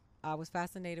artist. I was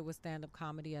fascinated with stand-up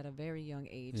comedy at a very young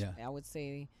age. Yeah. I would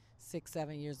say 6,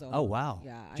 7 years old. Oh wow.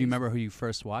 Yeah. Do you remember who you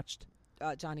first watched?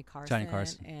 Johnny Carson.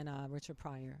 And and Richard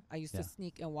Pryor. I used to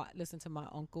sneak and listen to my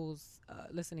uncles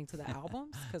listening to the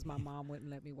albums because my mom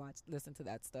wouldn't let me listen to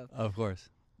that stuff. Of course.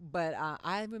 But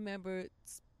I remember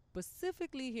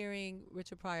specifically hearing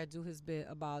Richard Pryor do his bit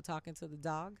about talking to the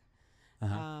dog.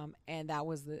 And that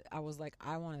was I was like,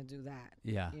 I want to do that.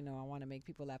 Yeah. You know, I want to make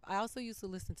people laugh. I also used to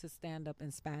listen to stand up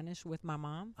in Spanish with my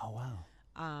mom. Oh wow.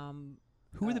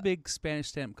 Who were the big Spanish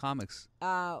stand-up comics?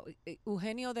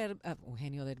 Eugenio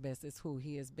Derbez is who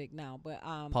he is big now, but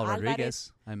Paul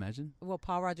Rodriguez, I imagine. Well,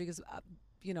 Paul Rodriguez,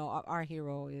 our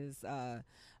hero is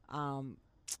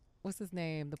what's his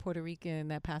name? The Puerto Rican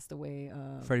that passed away.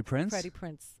 Freddie Prinze. Freddie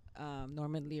Prinze.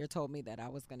 Norman Lear told me that I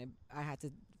had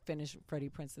to finish Freddie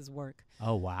Prince's work.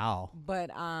 Oh wow. But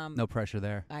no pressure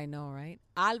there. I know, right?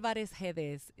 Alvarez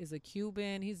Geddes is a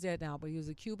Cuban. He's dead now, but he was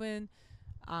a Cuban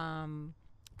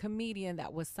comedian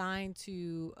that was signed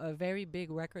to a very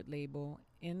big record label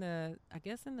in the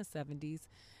 70s.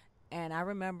 And I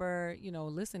remember,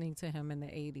 listening to him in the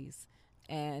 80s.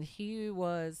 And he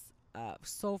was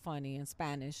so funny in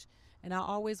Spanish. And I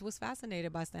always was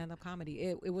fascinated by stand-up comedy.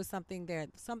 It was something that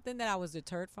I was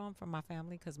deterred from my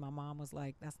family because my mom was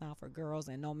like, that's not for girls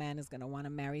and no man is going to want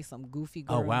to marry some goofy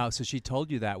girl. Oh, wow. So she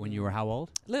told you that when you were how old?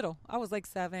 Little. I was like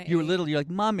 7, You 8. were little. You're like,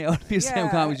 Mommy, I want to be a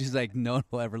stand-up comic. She's like, no one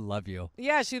will ever love you.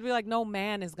 Yeah, she'd be like, no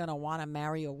man is going to want to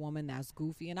marry a woman that's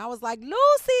goofy. And I was like,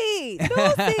 Lucy!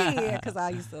 Because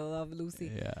I used to love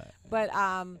Lucy. Yeah. But,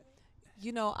 I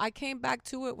came back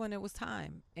to it when it was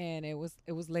time. And it was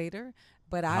later.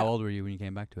 But how old were you when you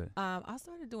came back to it? I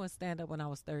started doing stand-up when I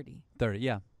was 30. 30,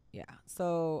 yeah. Yeah.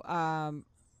 So,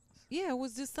 it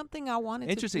was just something I wanted to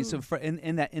do. Interesting. So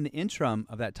in the interim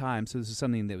of that time, so this is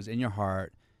something that was in your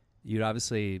heart. You'd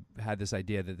obviously had this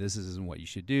idea that this isn't what you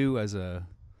should do as a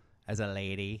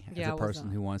lady, as a person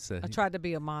who wants to. I tried to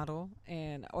be a model,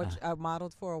 and I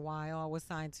modeled for a while. I was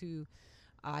signed to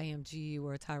IMG,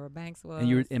 where Tyra Banks was. And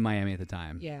you were in Miami at the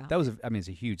time. Yeah. That was, it's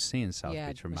a huge scene in South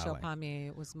Beach, from Michelle my way.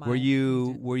 Palmier was my Were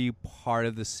you agent. part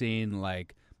of the scene,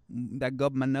 like, that go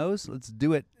up my nose? Let's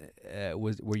do it.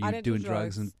 Were you doing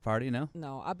drugs and party, no?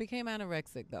 No, I became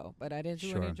anorexic, though, but I didn't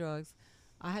do any drugs.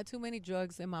 I had too many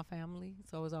drugs in my family,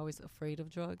 so I was always afraid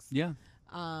of drugs. Yeah.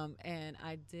 And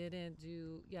I didn't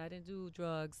do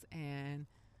drugs,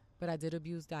 but I did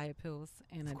abuse diet pills,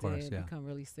 and I did become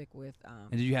really sick with.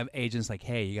 And did you have agents like,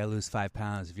 hey, you got to lose 5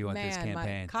 pounds if you want this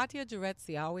campaign? Katya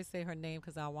Jaretzi, I always say her name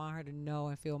because I want her to know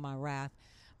and feel my wrath.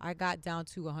 I got down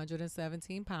to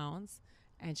 117 pounds,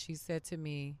 and she said to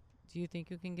me, do you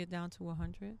think you can get down to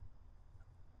 100?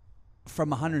 From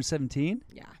 117?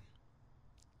 Yeah.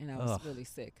 And I was really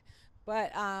sick.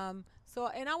 But, and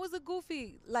I was a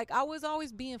goofy, like, I was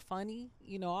always being funny.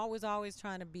 I was always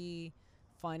trying to be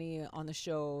funny on the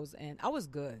shows, and I was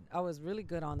good. I was really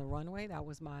good on the runway.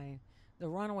 The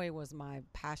runway was my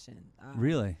passion.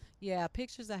 Really? Yeah,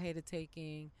 pictures I hated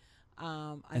taking.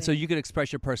 And so you could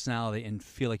express your personality and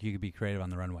feel like you could be creative on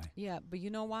the runway. Yeah, but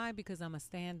you know why? Because I'm a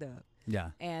stand-up.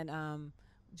 Yeah. And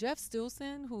Jeff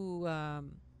Stilson, was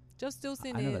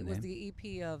the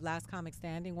EP of Last Comic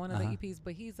Standing, one of the EPs,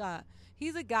 but he's a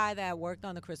guy that worked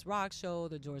on the Chris Rock show,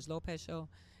 the George Lopez show.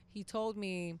 He told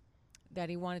me that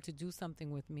he wanted to do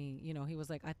something with me. He was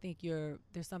like, I think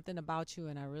there's something about you,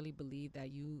 and I really believe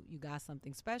that you got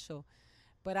something special.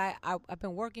 But I've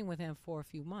been working with him for a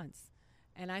few months.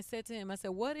 And I said to him,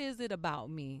 what is it about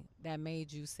me that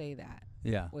made you say that?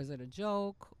 Yeah. Was it a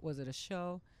joke? Was it a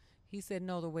show? He said,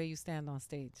 no, the way you stand on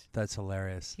stage. That's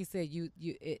hilarious. He said,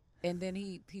 and then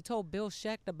he told Bill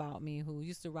Schecht about me, who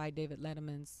used to write David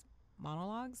Letterman's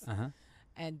monologues.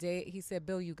 And he said,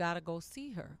 Bill, you got to go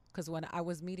see her. Because when I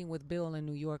was meeting with Bill in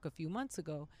New York a few months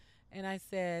ago, and I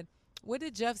said, what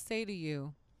did Jeff say to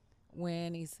you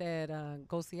when he said,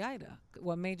 go see Ida?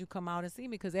 What made you come out and see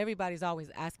me? Because everybody's always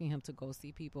asking him to go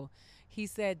see people. He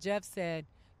said, Jeff said,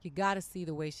 you got to see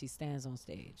the way she stands on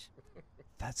stage.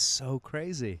 That's so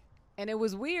crazy. And it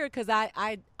was weird because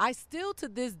I still to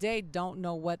this day don't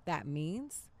know what that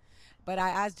means. But I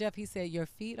asked Jeff, he said, your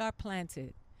feet are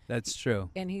planted. That's true.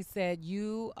 And he said,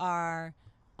 you are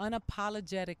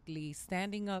unapologetically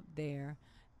standing up there.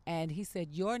 And he said,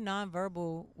 your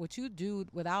nonverbal, what you do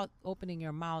without opening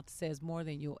your mouth says more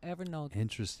than you'll ever know.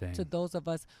 Interesting. To those of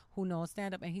us who know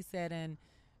stand up. And he said, and,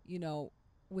 you know,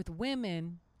 with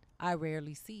women, I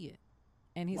rarely see it.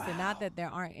 And he said, not that there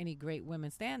aren't any great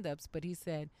women stand-ups, but he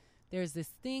said, there's this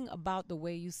thing about the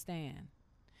way you stand.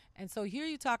 And so here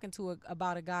you're talking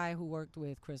about a guy who worked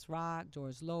with Chris Rock,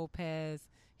 George Lopez.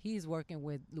 He's working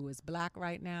with Louis Black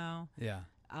right now. Yeah.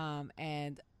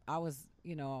 And I was,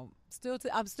 you know,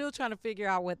 I'm still trying to figure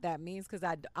out what that means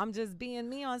because I'm just being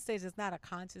me on stage. It's not a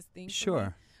conscious thing.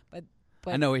 Sure. But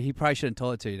I know he probably shouldn't have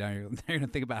told it to you. Now you're going to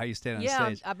think about how you stand on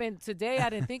stage. Yeah, today I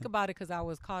didn't think about it because I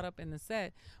was caught up in the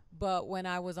set. But when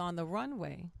I was on the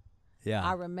runway,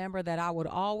 I remember that I would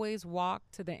always walk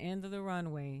to the end of the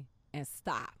runway and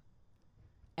stop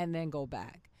and then go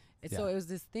back. And so it was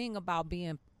this thing about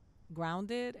being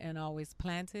grounded and always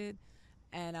planted.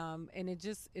 And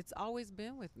it's always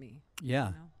been with me.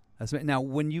 Yeah. You know? Now,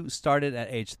 when you started at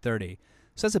age 30,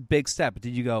 so that's a big step.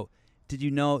 Did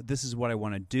you know this is what I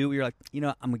want to do? You're like, you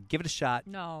know, I'm going to give it a shot.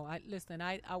 No,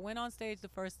 I went on stage the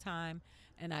first time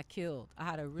and I killed. I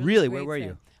had a really Where were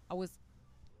you?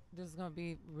 This is going to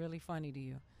be really funny to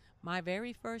you. My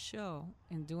very first show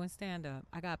in doing stand-up,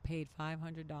 I got paid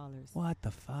 $500. What the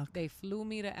fuck? They flew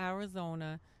me to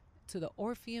Arizona to the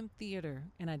Orpheum Theater,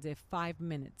 and I did 5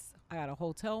 minutes. I got a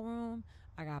hotel room.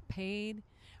 I got paid.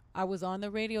 I was on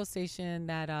the radio station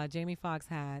that Jamie Foxx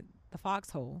had, the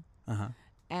Foxhole. Uh-huh.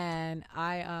 And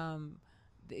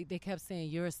they kept saying,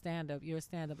 you're a stand-up,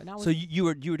 and I was. So you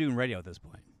were doing radio at this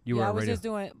point. I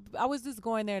was just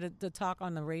going there to talk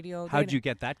on the radio. How did you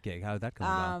get that gig? How did that come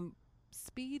about?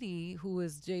 Speedy, who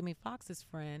is Jamie Foxx's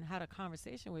friend, had a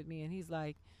conversation with me, and he's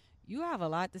like, you have a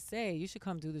lot to say. You should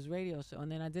come do this radio show.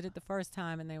 And then I did it the first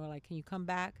time, and they were like, can you come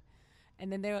back?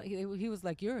 And then he was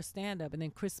like, you're a stand-up. And then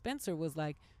Chris Spencer was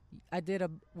like,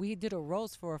 we did a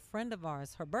roast for a friend of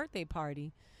ours, her birthday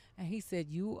party. And he said,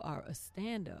 you are a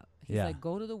stand-up. He's like,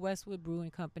 go to the Westwood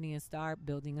Brewing Company and start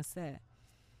building a set.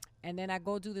 And then I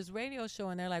go do this radio show,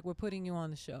 and they're like, we're putting you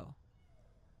on the show.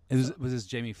 Was this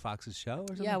Jamie Foxx's show or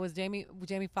something? Yeah, it was Jamie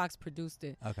Foxx produced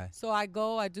it. Okay. So I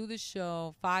do the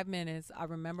show, 5 minutes. I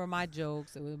remember my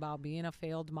jokes. It was about being a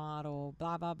failed model,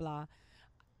 blah, blah, blah.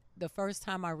 The first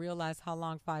time I realized how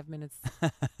long a 5 minute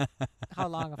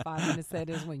set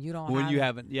is when you don't you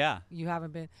haven't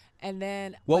been. And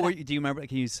then do you remember?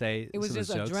 Can you say it was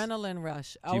just jokes? Adrenaline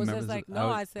rush. I was just like,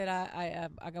 I said I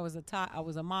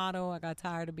was a model. I got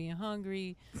tired of being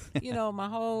hungry. You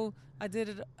know, I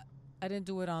didn't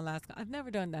do it on last. I've never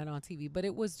done that on TV, but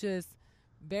it was just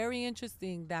very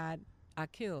interesting that I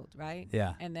killed, right?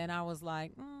 Yeah. And then I was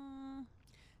like,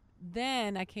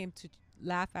 Then I came to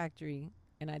Laugh Factory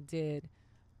and I did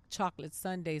Chocolate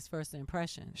Sunday's First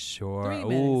Impression. Sure. 3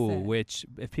 minutes set. Which,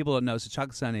 if people don't know, so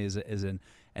Chocolate Sunday is an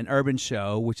urban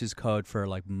show, which is code for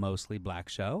like mostly black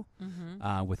show,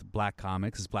 with black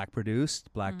comics. It's black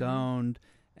produced, black owned,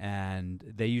 and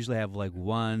they usually have like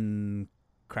one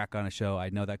crack on a show. I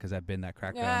know that because I've been that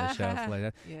cracker on the show, like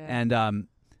that. Yeah.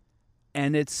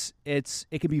 And it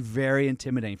can be very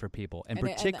intimidating for people, and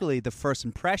particularly the first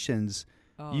impressions.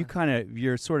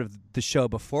 You're sort of the show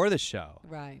before the show,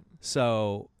 right?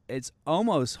 So it's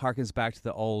almost harkens back to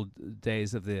the old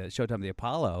days of the Showtime of the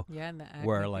Apollo,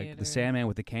 where like theater. the Sandman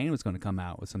with the cane was going to come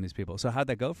out with some of these people. So how'd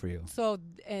that go for you? So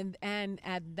and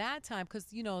at that time, because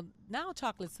now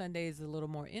Chocolate Sunday is a little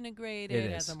more integrated,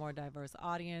 it has a more diverse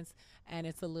audience, and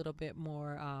it's a little bit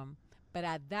more. But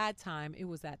at that time, it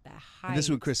was at the height. And this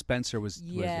is when Chris Spencer was.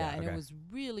 And it was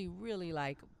really, really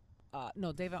like.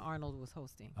 No, David Arnold was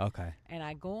hosting. Okay. And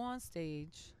I go on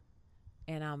stage,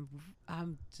 and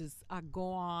I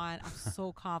go on. I'm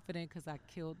so confident because I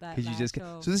killed that last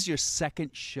show. So this is your second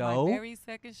show? My very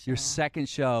second show. Your second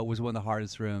show was one of the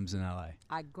hardest rooms in L.A.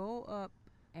 I go up,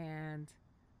 and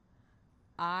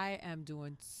I am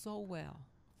doing so well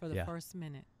for the first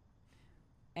minute.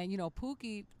 And,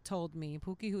 Pookie told me,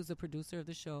 who's the producer of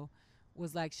the show,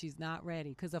 was like, she's not ready.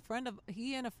 Because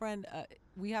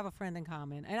we have a friend in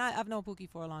common. And I've known Pookie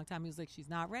for a long time. He was like, she's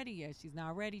not ready yet. She's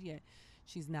not ready yet.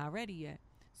 She's not ready yet.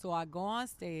 So I go on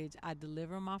stage, I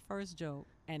deliver my first joke,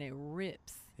 and it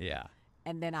rips. Yeah.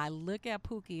 And then I look at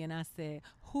Pookie and I said,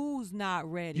 "Who's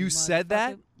not ready?" You said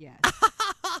that? Yes.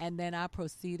 And then I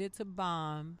proceeded to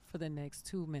bomb for the next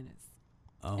 2 minutes.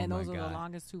 Oh And my those were God. the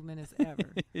longest 2 minutes ever. Do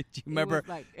you It remember? was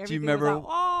like, do you everything remember? was like,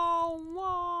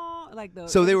 oh, wow. Like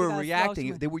So they everything were got slow reacting.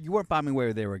 motion. They were. You weren't bombing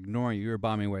where they were ignoring you. You were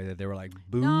bombing where they were like,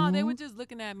 boo. No, they were just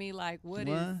looking at me like, what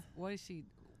What? is she?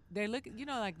 They look,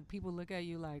 like people look at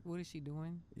you like, what is she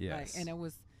doing? Yes. And it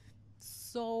was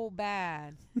so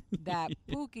bad that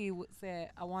Pookie said,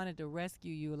 I wanted to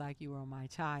rescue you like you were my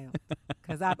child,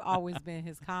 because I've always been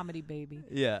his comedy baby.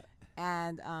 Yeah.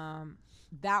 And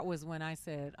that was when I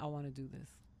said, I want to do this,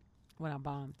 when I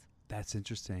bombed. That's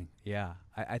interesting. Yeah,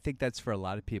 I think that's for a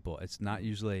lot of people. It's not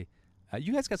usually.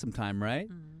 You guys got some time, right?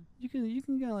 Mm-hmm. You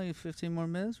can get like 15 more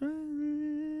minutes,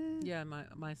 right? Yeah,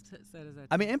 my set is at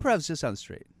I mean, improv's just on the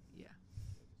street.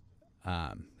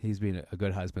 Yeah. He's being a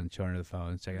good husband, showing her the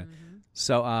phone, checking. Mm-hmm.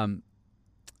 So,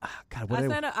 God, what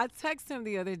I texted him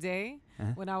the other day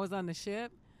when I was on the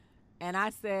ship, and I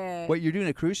said, What, you're doing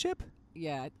a cruise ship?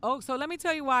 yeah. Oh, so let me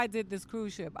tell you why I did this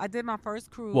cruise ship. I did my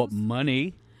first cruise. Well,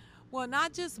 money. Well,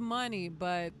 not just money,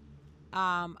 but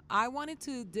I wanted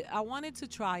to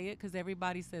try it because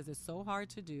everybody says it's so hard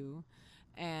to do,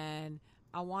 and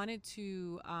I wanted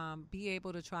to be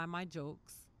able to try my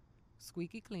jokes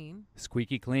squeaky clean.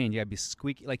 Squeaky clean. You gotta be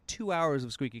squeaky, like 2 hours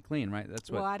of squeaky clean, right?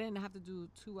 That's what. Well, I didn't have to do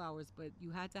 2 hours, but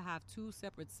you had to have two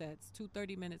separate sets, two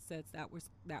 30-minute sets that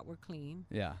were clean.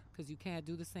 Yeah. Because you can't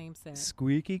do the same set.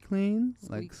 Squeaky clean,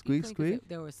 like squeak, clean, 'cause squeak.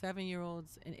 There were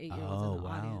 7-year-olds and 8-year-olds in the wow.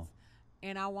 audience.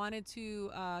 And I wanted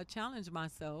to challenge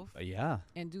myself Yeah.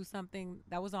 and do something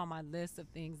that was on my list of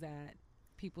things that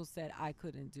people said I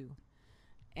couldn't do.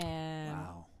 And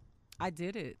Wow. I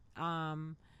did it.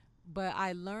 But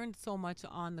I learned so much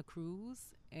on the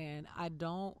cruise, and I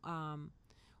don't.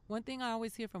 One thing I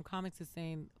always hear from comics is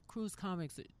saying cruise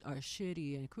comics are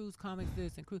shitty, and cruise comics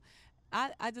this and cruise.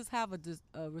 I just have a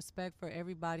respect for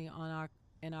everybody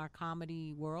in our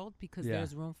comedy world, because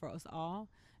there's room for us all,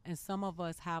 and some of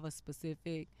us have a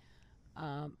specific.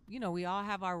 We all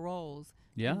have our roles.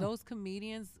 Yeah. And those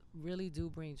comedians really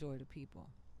do bring joy to people.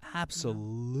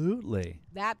 Absolutely.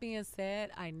 That being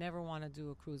said, I never want to do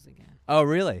a cruise again. Oh,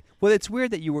 really? Well, it's weird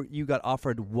that you got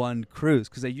offered one cruise,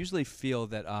 because I usually feel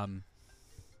that I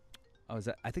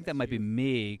think that might be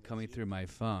me coming through my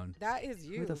phone. That is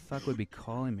you. Who the fuck would be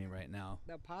calling me right now?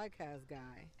 The podcast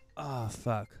guy. Oh,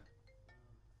 fuck.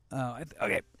 Oh,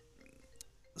 okay.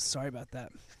 Sorry about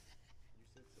that.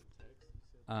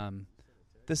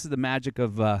 This is the magic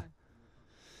of this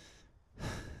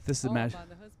is the magic. About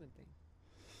the husband thing.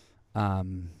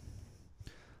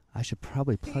 I should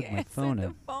probably plug my phone in.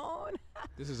 The phone.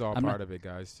 This is all I'm part not- of it,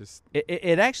 guys. Just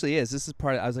It actually is. This is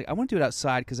part of, I was like, I want to do it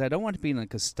outside because I don't want to be in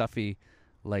like a stuffy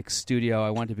like studio. I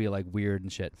want it to be like weird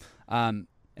and shit. And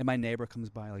my neighbor comes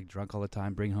by like drunk all the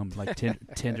time, bring home like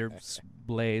Tinder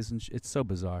blaze, and it's so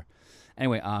bizarre.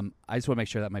 Anyway, I just want to make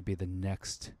sure that might be the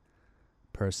next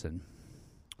person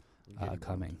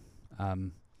coming.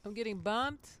 I'm getting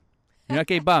bumped. You're not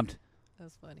getting bumped.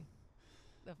 That's funny.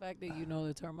 The fact that you know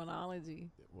the terminology.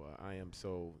 well, I am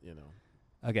so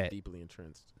Okay. deeply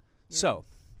entrenched. Yeah. So,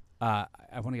 I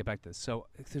want to get back to this. So,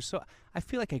 I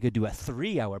feel like I could do a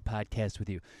 3-hour podcast with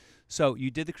you. So,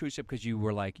 you did the cruise ship because you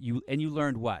were like you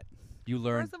learned what? You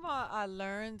learned. First of all, I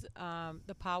learned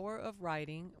the power of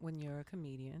writing when you're a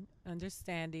comedian,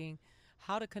 understanding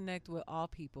how to connect with all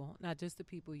people, not just the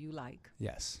people you like.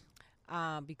 Yes.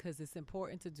 Because it's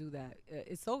important to do that.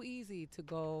 It's so easy to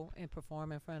go and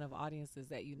perform in front of audiences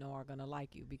that you know are going to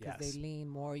like you, because Yes. they lean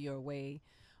more your way,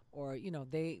 or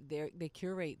they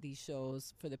curate these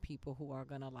shows for the people who are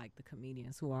going to like the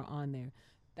comedians who are on there.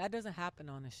 That doesn't happen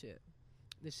on a ship.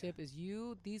 The ship is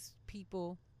you, these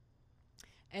people,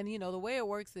 and the way it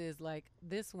works is like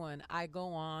this one. I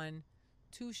go on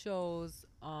 2 shows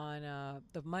on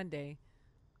the Monday.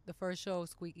 The first show is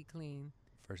Squeaky Clean.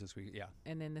 First this week, yeah.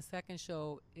 And then the second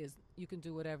show is you can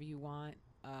do whatever you want,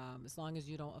 as long as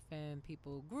you don't offend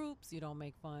people groups, you don't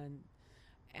make fun.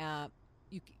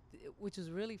 Which is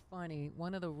really funny.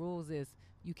 One of the rules is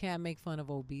you can't make fun of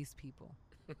obese people.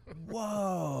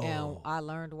 Whoa. And I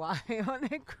learned why on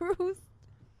that cruise.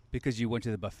 Because you went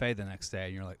to the buffet the next day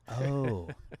and you're like, oh,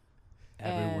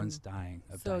 everyone's dying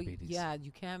of So diabetes. yeah,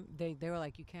 you can't. They were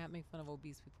like, you can't make fun of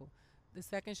obese people. The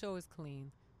second show is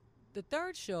clean. The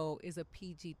third show is a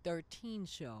PG-13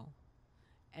 show,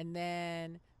 and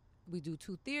then we do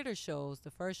 2 theater shows.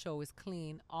 The first show is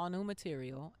clean, all new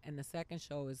material, and the second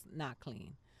show is not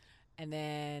clean. And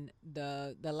then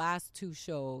the last 2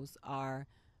 shows are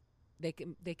they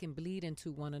can bleed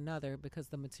into one another because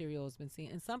the material has been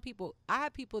seen. And some people, I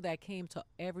had people that came to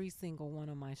every single one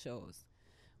of my shows,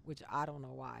 which I don't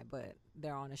know why, but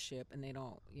they're on a ship and they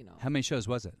don't, How many shows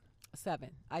was it? 7.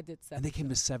 I did 7. And they came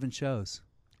to 7 shows.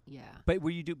 Yeah. But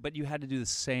you had to do the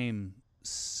same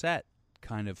set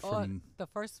kind of from the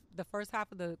first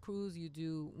half of the cruise you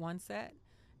do one set,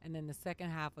 and then the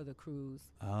second half of the cruise.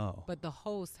 Oh. But the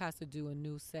host has to do a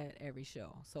new set every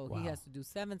show. So he has to do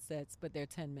 7 sets, but they're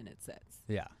 10-minute sets.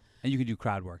 Yeah. And you can do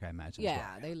crowd work, I imagine.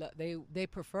 Yeah, as well.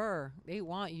 they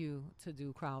want you to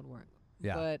do crowd work.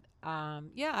 Yeah. But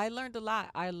I learned a lot.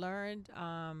 I learned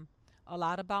a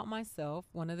lot about myself.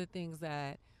 One of the things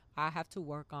that I have to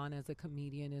work on as a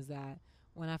comedian is that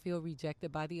when I feel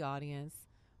rejected by the audience,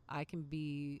 I can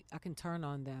turn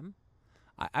on them.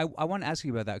 I want to ask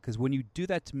you about that, because when you do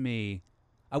that to me,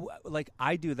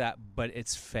 I do that, but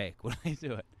it's fake when I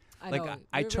do it.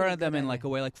 I turn really on them good in at like it. a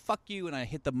way like fuck you, and I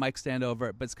hit the mic stand over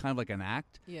it, but it's kind of like an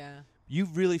act. Yeah. You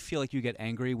really feel like you get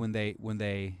angry when they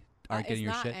aren't getting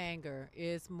your shit? It's not anger.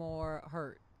 It's more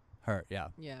hurt. Hurt, yeah.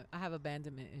 Yeah, I have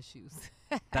abandonment issues.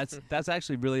 That's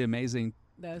actually really amazing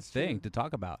That's thing true. to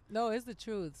talk about. No, it's the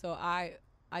truth. So I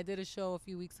did a show a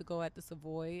few weeks ago at the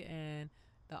Savoy, and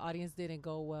the audience didn't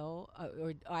go well,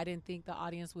 or I didn't think the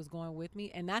audience was going with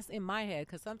me, and that's in my head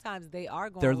because sometimes they are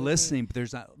going. They're with listening, me. but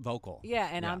there's not vocal. Yeah,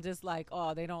 and I'm just like,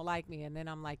 oh, they don't like me, and then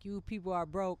I'm like, you people are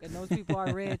broke, and those people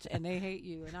are rich, and they hate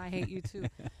you, and I hate you too.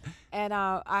 And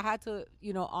I had to,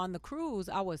 on the cruise,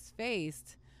 I was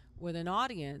faced with an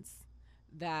audience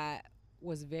that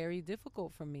was very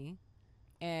difficult for me,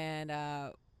 and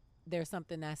there's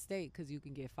something at stake because you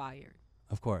can get fired.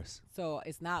 Of course. So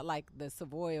it's not like the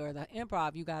Savoy or the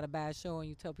Improv. You got a bad show and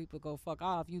you tell people to go fuck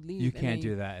off. You leave. You can't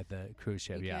do that at the cruise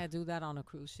ship. You can't do that on a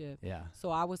cruise ship. Yeah. So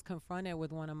I was confronted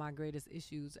with one of my greatest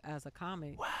issues as a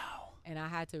comic. Wow. And I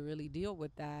had to really deal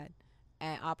with that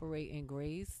and operate in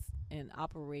grace and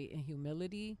operate in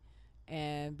humility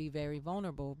and be very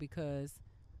vulnerable, because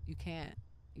you can't.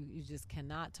 You just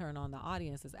cannot turn on the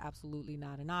audience. It's absolutely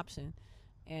not an option.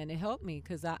 And it helped me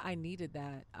because I needed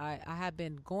that. I had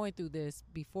been going through this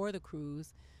before the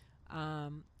cruise,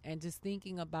 and just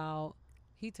thinking about,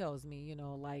 he tells me,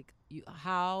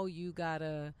 how you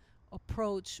gotta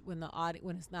approach when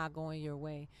it's not going your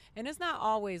way. And it's not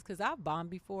always, because I've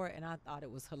bombed before and I thought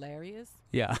it was hilarious.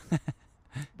 Yeah.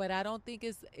 But I don't think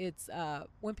it's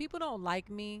when people don't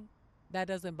like me, that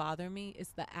doesn't bother me.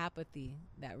 It's the apathy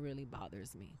that really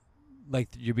bothers me. Like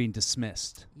you're being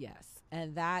dismissed. Yes.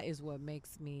 And that is what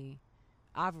makes me,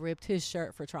 I've ripped his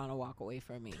shirt for trying to walk away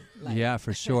from me. Yeah,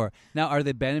 for sure. Now, are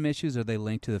they abandonment issues? Are they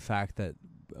linked to the fact that,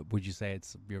 would you say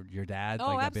it's your dad?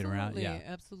 Oh, like absolutely. Been around? Yeah.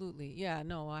 Absolutely. Yeah,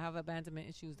 no, I have abandonment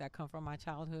issues that come from my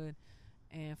childhood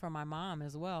and from my mom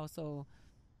as well. So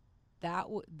that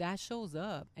shows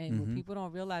up. And what people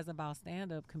don't realize about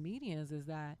stand-up comedians is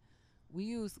that we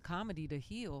use comedy to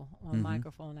heal one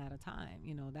microphone at a time.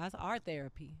 That's our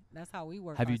therapy. That's how we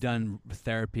work. Have you done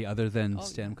therapy other than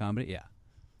stand-up comedy? Yeah.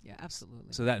 Yeah,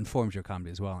 absolutely. So that informs your comedy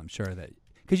as well, I'm sure. That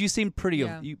because you seem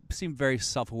you seem very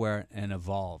self-aware and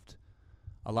evolved.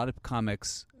 A lot of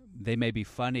comics, they may be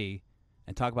funny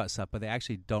and talk about stuff, but they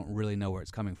actually don't really know where it's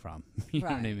coming from. You know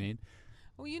what I mean?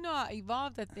 Well,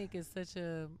 evolved, I think, is such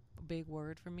a big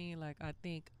word for me. Like, I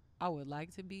think I would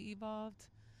like to be evolved.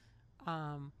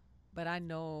 But I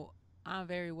know I'm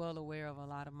very well aware of a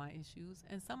lot of my issues,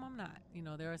 and some I'm not.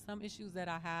 There are some issues that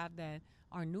I have that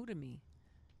are new to me.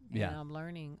 And I'm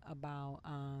learning about,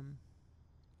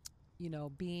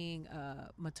 being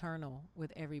maternal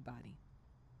with everybody,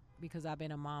 because I've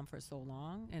been a mom for so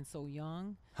long and so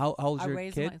young. How old's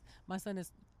your kid? My son is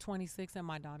 26 and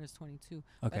my daughter's 22. Okay,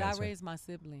 but I raised my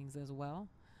siblings as well.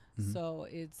 So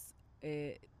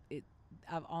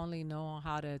I've only known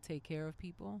how to take care of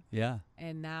people. Yeah.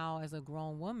 And now as a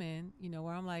grown woman,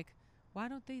 where I'm like, why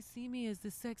don't they see me as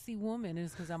the sexy woman? And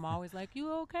it's because I'm always like,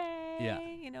 you okay?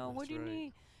 Yeah. What do you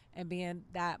need? And being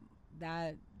that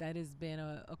has been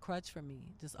a crutch for me.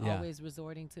 Just always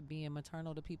resorting to being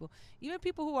maternal to people. Even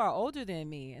people who are older than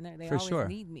me, and they always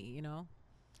need me,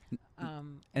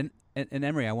 And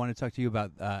Emery, I want to talk to you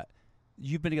about,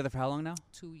 you've been together for how long now?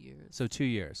 2 years. So 2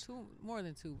 years. More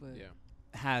than 2, but... Yeah.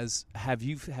 Have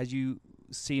you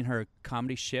seen her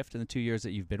comedy shift in the 2 years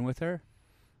that you've been with her?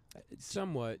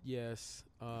 Somewhat, yes.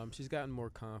 She's gotten more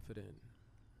confident.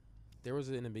 There was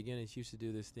in the beginning, she used to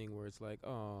do this thing where it's like,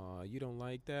 "Oh, you don't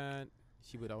like that."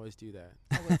 She would always do that.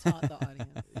 I would taunt the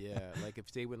audience. Yeah, like if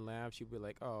they wouldn't laugh, she'd be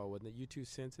like, "Oh, well, you too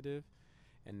sensitive."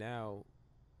 And now,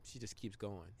 she just keeps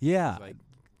going. Yeah.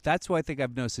 That's why I think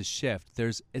I've noticed a shift.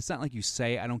 It's not like you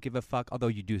say I don't give a fuck, although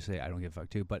you do say I don't give a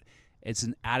fuck too, but it's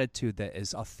an attitude that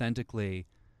is authentically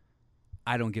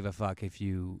I don't give a fuck if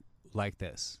you like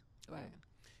this. Right.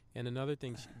 And another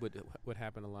thing would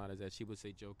happen a lot is that she would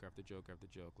say joke after joke after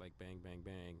joke, like bang, bang,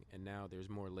 bang. And now there's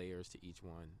more layers to each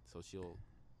one. So she'll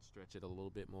stretch it a little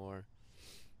bit more.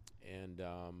 And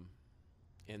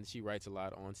she writes a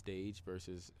lot on stage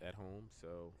versus at home.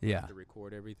 So I have to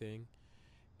record everything.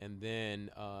 And then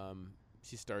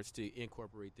she starts to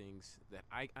incorporate things that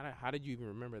I how did you even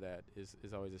remember that is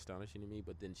always astonishing to me.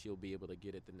 But then she'll be able to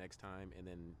get it the next time, and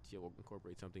then she'll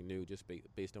incorporate something new just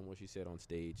based on what she said on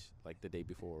stage, like the day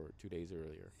before or 2 days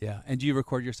earlier. Yeah. And do you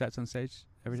record your sets on stage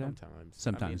every time?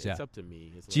 Sometimes. I mean, yeah. It's up to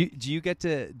me.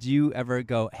 Do you ever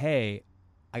go, hey,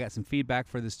 I got some feedback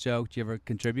for this joke. Do you ever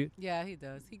contribute? Yeah, he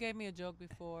does. He gave me a joke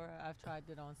before. I've tried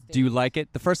it on stage. Do you like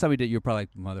it? The first time we did, you were probably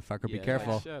like, motherfucker, be Yeah,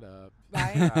 careful. like, shut up.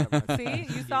 Right? See,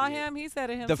 you saw him. He said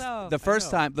it himself. The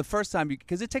first time,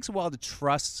 because it takes a while to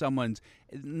trust someone's,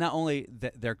 not only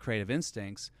their creative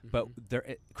instincts, but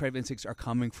their creative instincts are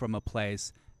coming from a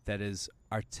place that is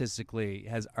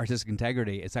has artistic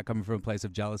integrity. It's not coming from a place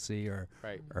of jealousy or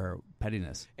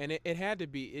pettiness. And it had to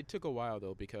be. It took a while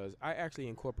though, because I actually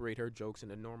incorporate her jokes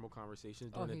into normal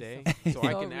conversations during the day, so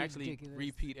I can actually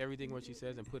repeat everything what she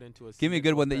says and put into a. Give me a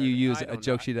good one that you use. A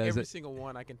joke she does. Every single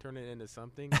one, I can turn it into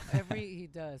something. He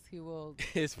does. He will.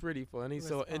 It's pretty funny.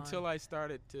 Respond. So until I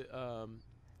started to,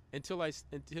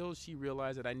 until she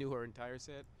realized that I knew her entire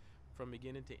set from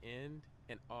beginning to end,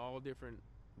 and all different.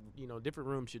 Different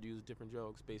rooms should use different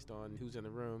jokes based on who's in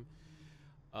the room.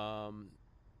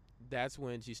 That's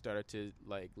when she started to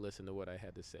listen to what I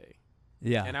had to say.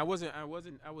 Yeah. And I was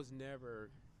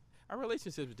never. Our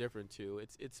relationship's different too.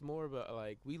 It's more of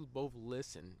a we both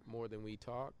listen more than we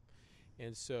talk,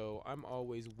 and so I'm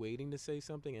always waiting to say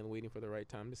something and waiting for the right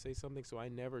time to say something. So I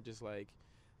never just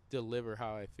deliver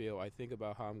how I feel. I think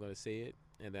about how I'm going to say it,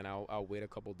 and then I'll wait a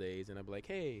couple days, and I'll be like,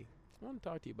 hey. I want to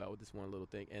talk to you about this one little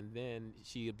thing, and then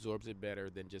she absorbs it better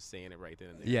than just saying it right then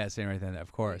and there. Yeah, saying it right then and there,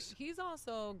 of course. He's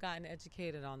also gotten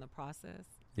educated on the process.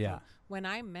 Yeah. When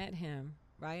I met him,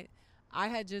 right, I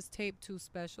had just taped 2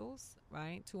 specials,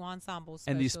 right, 2 ensemble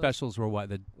specials. And these specials were what?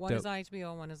 One is on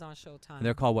HBO, one is on Showtime. And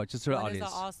they're called what? Just for the audience. One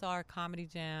is an all-star comedy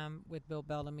jam with Bill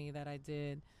Bellamy that I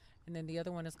did. And then the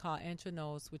other one is called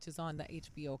Entrenos, which is on the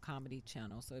HBO comedy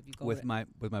channel. So if you go with my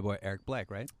boy Eric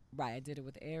Blake, right? Right, I did it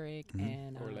with Eric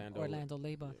and Orlando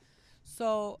Leyba. Yeah.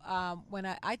 So when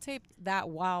I taped that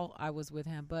while I was with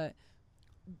him, but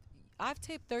I've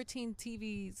taped 13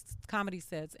 TV comedy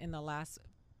sets in the last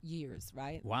years,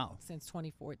 right? Wow. Since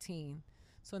 2014.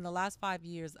 So in the last 5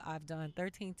 years, I've done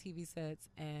 13 TV sets,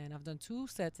 and I've done 2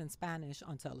 sets in Spanish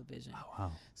on television. Oh,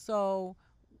 wow. So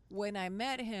when I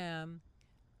met him,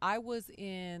 I was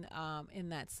in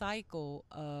that cycle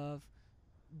of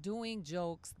doing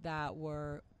jokes that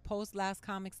were post Last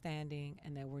Comic Standing,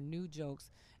 and there were new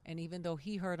jokes. And even though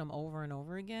he heard them over and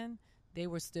over again, they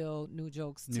were still new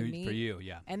jokes to me. For you,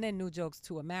 yeah. And then new jokes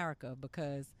to America,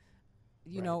 because,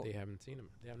 you know. They haven't seen them.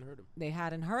 They haven't heard them. They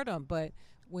hadn't heard them. But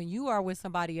when you are with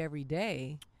somebody every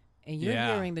day and you're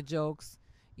hearing the jokes,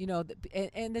 and the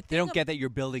thing. They don't get that you're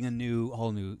building a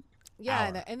whole new.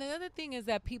 Yeah, and the other thing is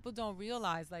that people don't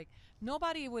realize,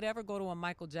 nobody would ever go to a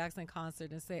Michael Jackson concert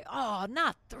and say, "Oh,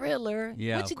 not Thriller.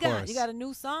 Yeah, what you of got? course. You got a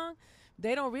new song?"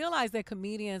 They don't realize that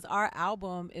comedians, our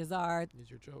album is our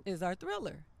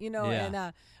Thriller, Yeah.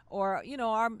 and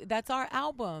that's our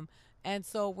album. And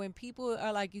so when people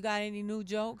are like, "You got any new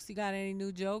jokes? You got any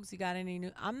new jokes? You got any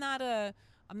new?" I'm not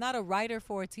a writer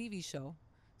for a TV show.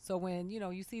 So when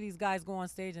you see these guys go on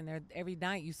stage and every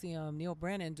night you see Neil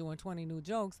Brennan doing 20 new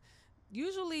jokes.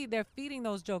 Usually they're feeding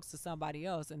those jokes to somebody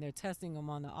else and they're testing them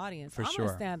on the audience. I'm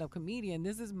a stand-up comedian.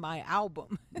 This is my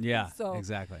album. Yeah, so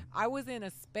exactly. I was in a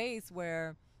space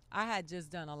where I had just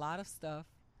done a lot of stuff,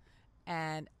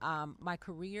 and my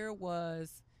career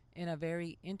was in a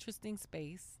very interesting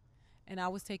space, and I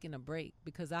was taking a break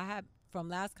because from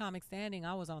Last Comic Standing,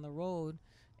 I was on the road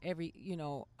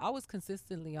I was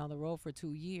consistently on the road for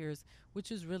 2 years, which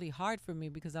was really hard for me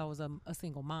because I was a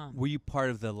single mom. Were you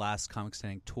part of the Last Comic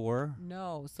Standing tour?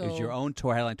 No. So it was your own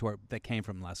tour, headline tour, that came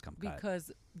from Last Comic.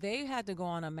 Because they had to go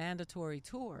on a mandatory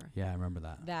tour. Yeah, I remember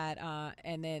that.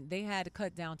 And then they had to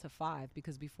cut down to 5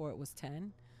 because before it was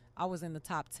 10. I was in the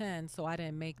top 10, so I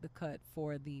didn't make the cut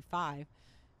for the 5.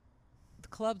 The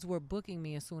clubs were booking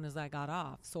me as soon as I got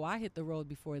off. So I hit the road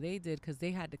before they did because they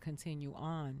had to continue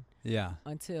on. Yeah.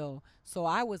 So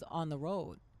I was on the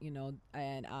road,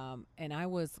 and I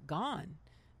was gone.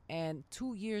 And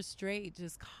 2 years straight,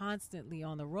 just constantly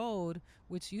on the road,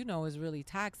 which, is really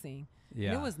taxing.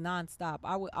 Yeah. And it was nonstop.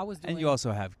 I was doing. And you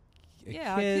also have kids.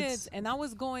 Kids. And I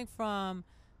was going from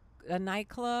a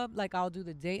nightclub, like I'll do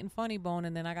the date in Funny Bone,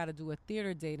 and then I got to do a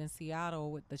theater date in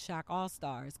Seattle with the Shack All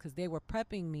Stars because they were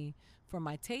prepping me for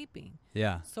my taping.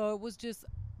 Yeah. So it was just,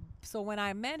 so when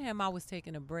I met him, I was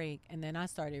taking a break, and then I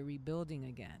started rebuilding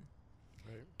again.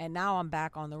 Right. And now I'm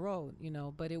back on the road, you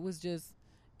know, but it was just,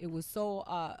 it was so,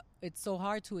 it's so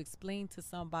hard to explain to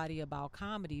somebody about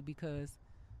comedy because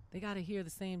they got to hear the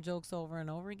same jokes over and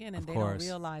over again, and Of they course. don't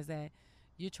realize that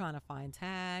you're trying to find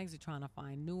tags, you're trying to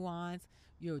find nuance,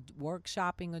 you're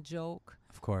workshopping a joke,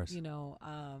 Of course. you know,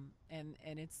 and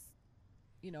it's,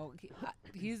 you know,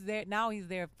 he's there now. He's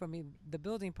there for me. The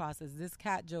building process. This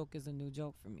cat joke is a new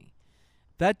joke for me.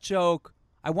 That joke,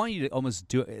 I want you to almost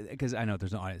do it because I know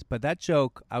there's no audience, but that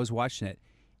joke, I was watching it.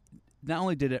 Not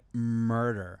only did it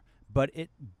murder, but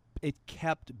it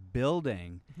kept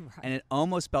building, Right. and it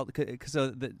almost felt because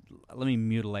let me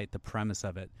mutilate the premise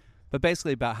of it, but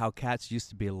basically about how cats used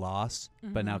to be lost,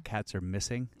 but now cats are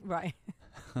missing, Right.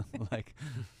 like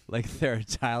they're a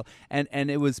child, and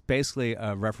it was basically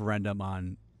a referendum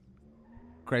on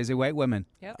crazy white women,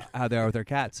 Yep. how they are with their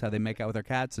cats, how they make out with their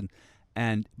cats,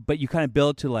 and but you kind of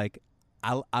build to like,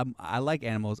 I like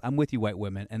animals, I'm with you, white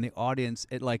women, and the audience,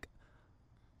 it like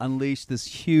unleashed this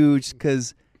huge,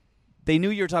 because they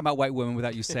knew you were talking about white women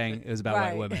without you saying it was about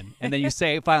Right. white women, and then you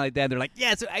say it finally, then they're like,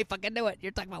 yes, I fucking knew it,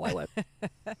 you're talking about white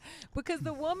women. Because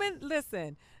the woman,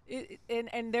 listen,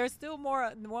 and there's still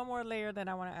one more layer that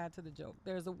I want to add to the joke.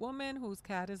 There's a woman whose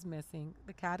cat is missing.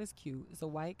 The cat is cute. It's a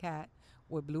white cat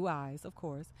with blue eyes, of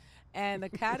course. And the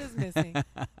cat is missing,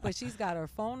 but she's got her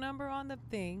phone number on the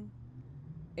thing.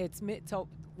 So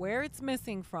where it's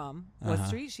missing from, what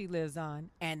street she lives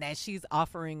on, and that she's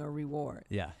offering a reward.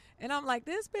 Yeah. And I'm like,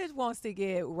 this bitch wants to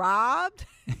get robbed.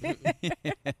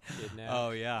 Oh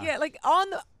yeah. Yeah, like on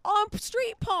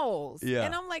street poles. Yeah.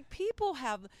 And I'm like, people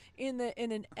have in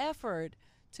an effort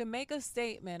to make a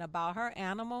statement about her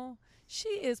animal, she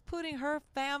is putting her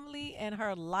family and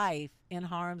her life in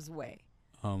harm's way.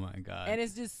 Oh my God. And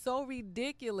it's just so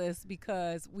ridiculous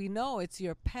because we know it's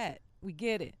your pet. We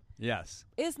get it. Yes.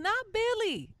 It's not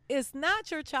Billy. It's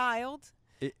not your child.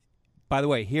 By the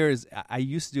way, I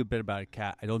used to do a bit about a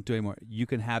cat. I don't do anymore. You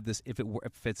can have this if it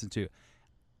fits into.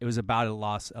 It was about a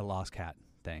lost cat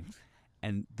thing,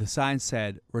 and the sign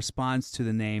said responds to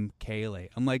the name Kaylee.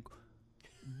 I'm like,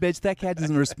 bitch, that cat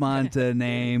doesn't respond to the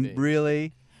name. Anything.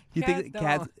 Really? You Cats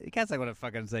think cats like what I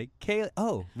fucking say? Kaylee.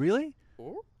 Oh, really?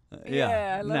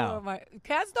 Yeah. I no. love my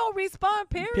cats don't respond.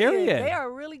 Period. Period. They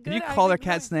are really good. You call their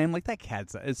cat's name like that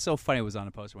cat's. It's so funny. It was on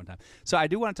a poster one time. So I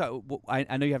do want to talk.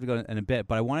 I know you have to go in a bit,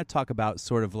 but I want to talk about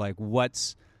sort of like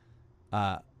what's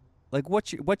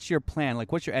your plan?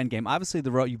 Like what's your end game? Obviously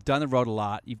the road. You've done the road a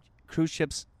lot. Cruise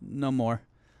ships no more.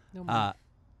 No more.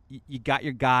 You got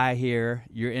your guy here.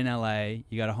 You're in LA.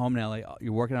 You got a home in LA.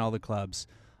 You're working at all the clubs.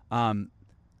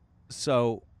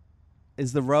 So.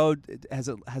 Is the road, has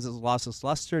it lost its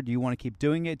luster? Do you want to keep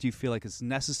doing it? Do you feel like it's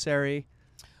necessary?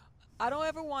 I don't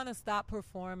ever want to stop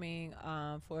performing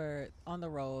on the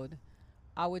road.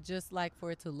 I would just like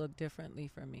for it to look differently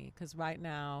for me because right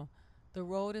now the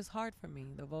road is hard for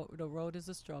me. The road is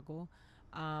a struggle.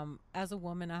 As a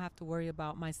woman, I have to worry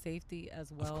about my safety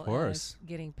as well as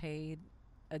getting paid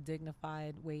a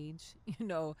dignified wage. You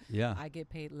know, yeah. I get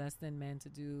paid less than men to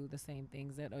do the same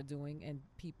things that are doing, and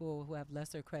people who have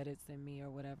lesser credits than me or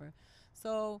whatever.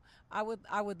 So I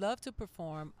would love to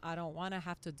perform. I don't want to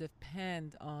have to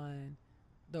depend on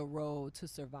the road to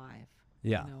survive.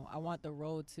 Yeah. You know, I want the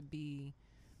road to be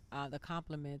the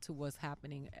complement to what's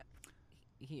happening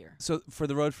here. So for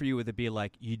the road for you, would it be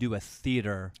like you do a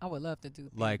theater? I would love to do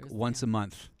like theaters, once yeah. a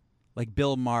month, like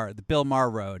the Bill Maher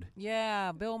Road.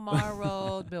 Yeah, Bill Maher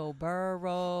Road, Bill Burr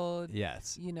Road.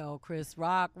 Yes. You know, Chris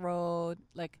Rock Road.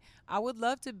 Like, I would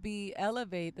love to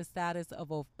elevate the status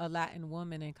of a Latin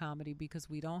woman in comedy because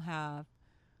we don't have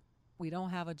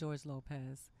a George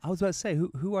Lopez. I was about to say,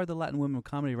 who are the Latin women of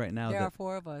comedy right now? There are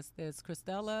four of us. There's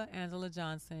Cristela, Angela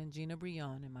Johnson, Gina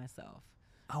Brion, and myself.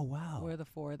 Oh wow. We're the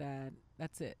four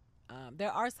that's it.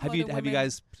 There are some have you women.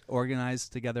 guys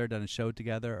organized together, done a show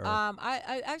together? Or?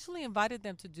 I actually invited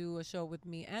them to do a show with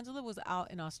me. Angela was out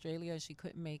in Australia and she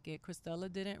couldn't make it. Cristela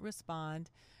didn't respond,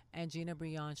 and Gina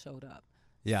Brion showed up.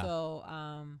 Yeah. So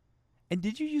and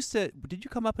did you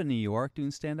come up in New York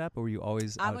doing stand up, or were you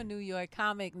always? I'm a New York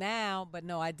comic now, but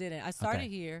no, I didn't. I started Okay.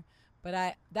 here,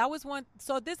 but that was one.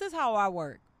 So this is how I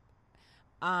work.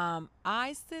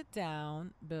 I sit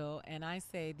down, Bill, and I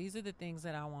say these are the things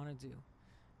that I want to do.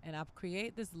 And I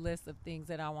create this list of things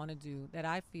that I want to do that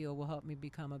I feel will help me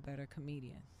become a better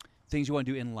comedian. Things you want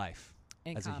to do in life.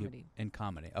 In as comedy. In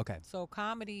comedy. Okay. So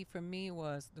comedy for me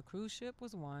was the cruise ship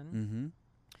was one. Mm-hmm.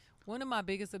 One of my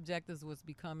biggest objectives was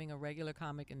becoming a regular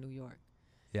comic in New York.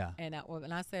 Yeah. And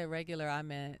when I said regular, I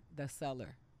meant the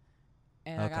Cellar.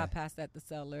 And Okay. I got past at the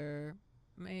Cellar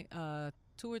 2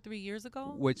 or 3 years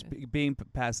ago. Which being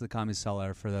past the Comedy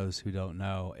Cellar, for those who don't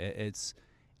know, it's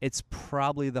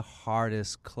probably the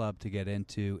hardest club to get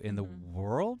into in the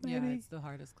world. Maybe. Yeah, it's the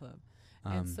hardest club.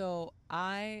 And so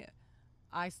I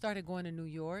started going to New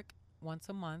York once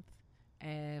a month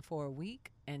and for a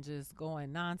week and just going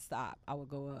nonstop. I would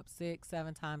go up 6,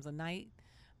 7 times a night.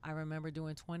 I remember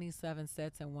doing 27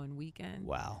 sets in one weekend.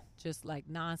 Wow. Just like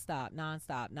nonstop.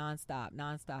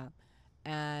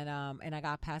 And I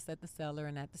got passed at the Cellar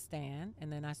and at the Stand.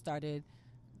 And then I started,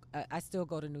 I still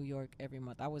go to New York every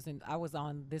month. I was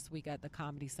on this week at the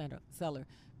Comedy Cellar.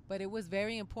 But it was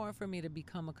very important for me to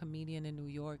become a comedian in New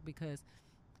York because,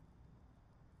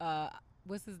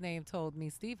 what's his name told me,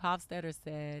 Steve Hofstetter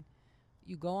said,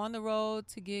 you go on the road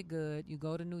to get good, you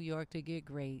go to New York to get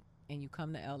great, and you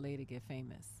come to LA to get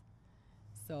famous.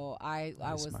 So I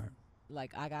was smart.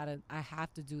 like, I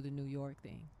have to do the New York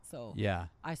thing. So Yeah.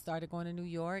 I started going to New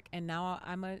York, and now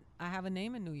I have a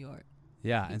name in New York.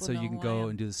 Yeah, and People so know you can who I go am.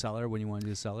 and do the Cellar when you want to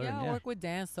do the Cellar. Yeah, and I work with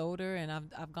Dan Soder, and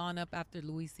I've gone up after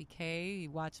Louis C.K. He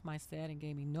watched my set and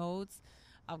gave me notes.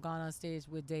 I've gone on stage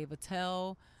with Dave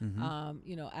Attell.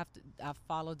 After I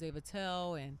followed Dave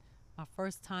Attell, and my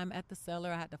first time at the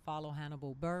Cellar, I had to follow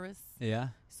Hannibal Buress. Yeah.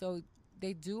 So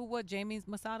they do what Jamie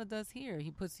Masada does here. He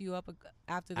puts you up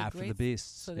after the After the greats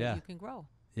Beasts. so that you can grow.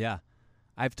 Yeah.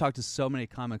 I've talked to so many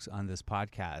comics on this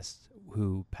podcast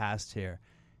who passed here.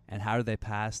 And how did they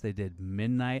pass? They did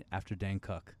Midnight after Dane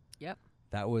Cook. Yep.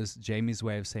 That was Jamie's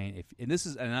way of saying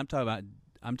I'm talking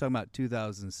about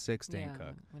 2006 Dane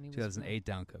Cook, when he was 2008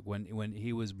 Dane Cook, when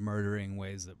he was murdering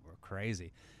ways that were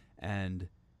crazy. And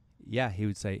yeah, he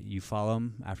would say you follow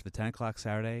him after the 10 o'clock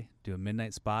Saturday, do a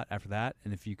midnight spot after that,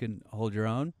 and if you can hold your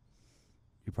own,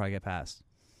 you probably get past.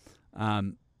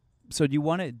 So do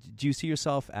you see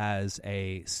yourself as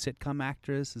a sitcom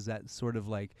actress? Is that sort of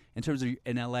like, in terms of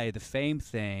in LA, the fame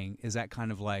thing, is that kind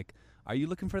of like, are you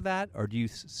looking for that, or do you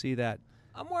see that?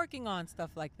 I'm working on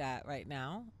stuff like that right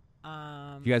now.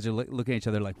 You guys are looking at each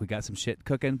other like we got some shit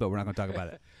cooking, but we're not going to talk about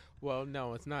it. Well,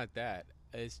 no, it's not that.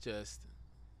 It's just,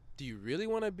 do you really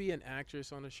want to be an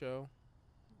actress on a show?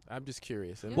 I'm just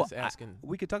curious. I'm just asking.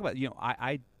 We could talk about,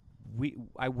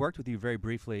 I worked with you very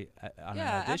briefly on an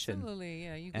audition. Absolutely.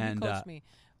 Yeah, you can coach me.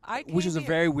 Which was a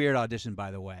very weird audition,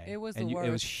 by the way. It was and the worst.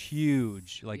 It was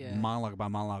huge, like monologue by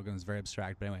monologue, and it was very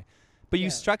abstract. But anyway, you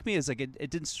struck me as like it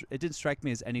didn't strike me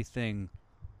as anything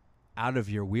out of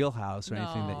your wheelhouse or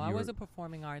anything that you I was a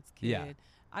performing arts kid. Yeah.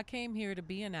 I came here to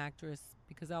be an actress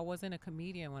because I wasn't a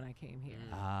comedian when I came here.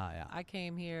 Yeah. I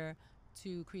came here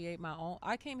to create my own.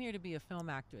 I came here to be a film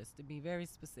actress, to be very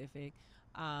specific.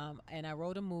 And I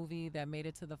wrote a movie that made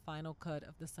it to the final cut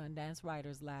of the Sundance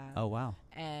Writers Lab. Oh, wow.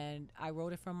 And I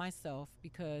wrote it for myself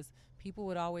because people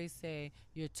would always say,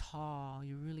 you're tall,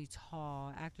 you're really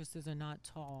tall. Actresses are not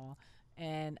tall.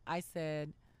 And I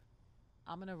said,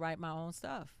 I'm going to write my own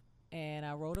stuff. And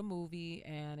I wrote a movie,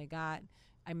 and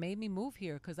it made me move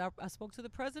here because I spoke to the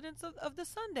presidents of the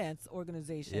Sundance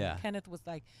organization. Yeah. Kenneth was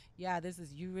like, yeah, this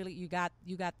is you got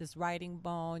this writing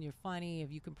bone, you're funny,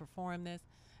 if you can perform this.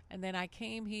 And then I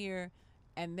came here,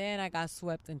 and then I got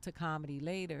swept into comedy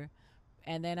later.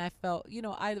 And then I felt,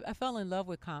 I fell in love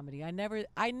with comedy. I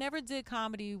never did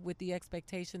comedy with the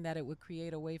expectation that it would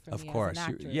create a way for me as an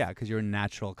actress. Yeah, because you're a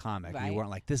natural comic. Right. You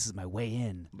weren't like, this is my way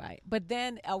in. Right. But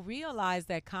then I realized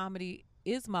that comedy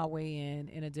is my way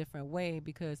in a different way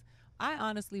because I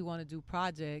honestly want to do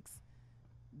projects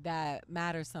that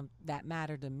matter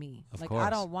to me. Of like course.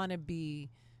 I don't want to be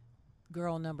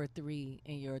girl number 3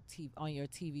 in on your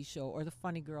TV show or the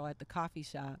funny girl at the coffee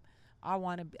shop. I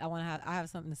have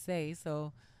something to say.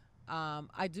 So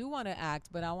I do want to act,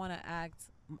 but I want to act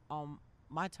on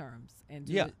my terms and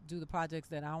do the projects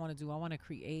that I want to do. I want to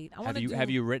create.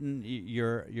 Have you written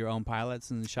your own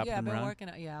pilots and shopped them around? I've been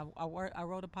working. I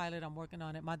wrote a pilot. I'm working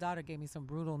on it. My daughter gave me some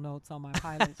brutal notes on my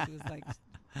pilot. She was like,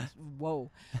 "Whoa!"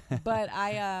 But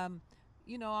I'm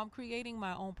creating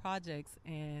my own projects,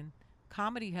 and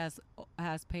comedy has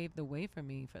paved the way for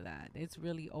me for that. It's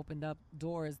really opened up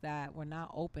doors that were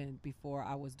not open before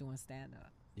I was doing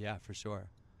stand-up. Yeah, for sure.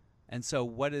 And so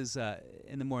what is,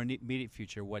 in the more immediate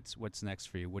future, what's next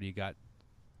for you? What do you got?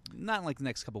 Not like the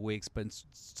next couple of weeks, but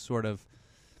sort of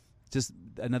just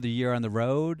another year on the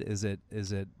road? Is it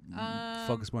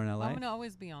focused more in LA? I'm going to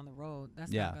always be on the road.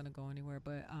 That's not going to go anywhere.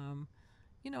 But,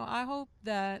 I hope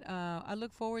that I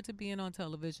look forward to being on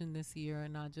television this year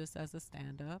and not just as a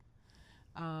stand-up.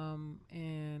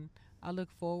 And I look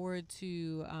forward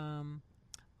to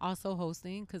also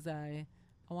hosting because I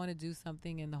I want to do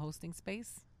something in the hosting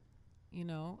space,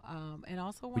 and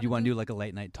also Would you want to do like a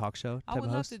late night talk show type I would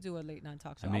of love host? to do a late night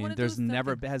talk show. I mean, has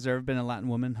there ever been a Latin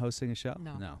woman hosting a show?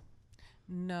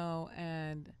 No,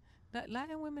 and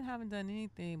Latin women haven't done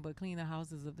anything but clean the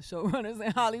houses of the showrunners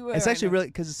in Hollywood. It's actually really,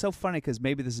 because it's so funny, because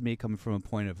maybe this is me coming from a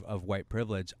point of white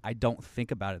privilege. I don't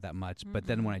think about it that much, but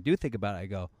then when I do think about it, I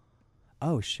go,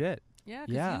 oh shit. Yeah,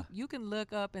 because you can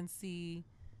look up and see,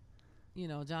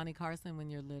 Johnny Carson when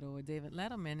you're little, or David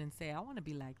Letterman, and say, I want to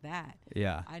be like that.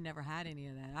 Yeah. I never had any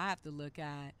of that. I have to look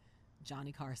at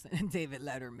Johnny Carson and David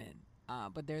Letterman.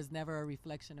 But there's never a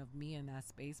reflection of me in that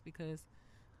space, because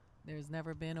there's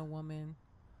never been a woman.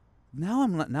 Now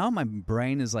my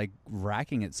brain is like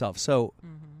racking itself. So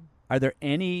are there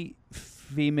any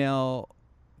female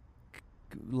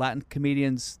Latin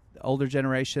comedians, older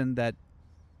generation, that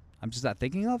I'm just not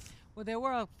thinking of? Well, there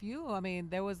were a few. I mean,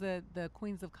 there was the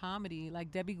queens of comedy, like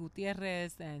Debbie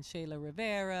Gutierrez and Shayla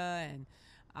Rivera and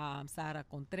Sara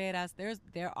Contreras.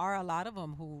 There are a lot of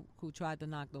them who tried to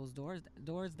knock those doors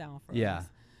down for us.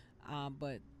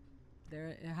 But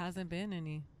there hasn't been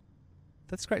any.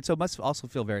 That's great. So it must also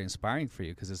feel very inspiring for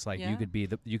you, because it's like you could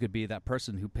be that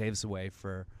person who paves the way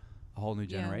for a whole new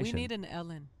generation. Yeah, we need an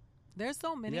Ellen. There's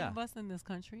so many of us in this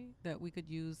country that we could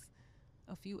use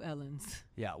a few Ellens.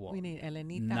 Yeah, well, we need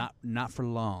Ellenita. Not for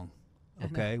long.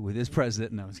 Okay, with this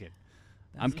president. No, I'm just kidding.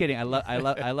 I'm kidding.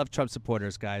 I love Trump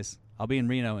supporters, guys. I'll be in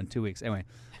Reno in 2 weeks. Anyway,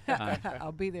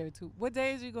 I'll be there too. What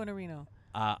days are you going to Reno?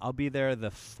 I'll be there the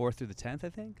 4th through the 10th, I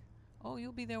think. Oh,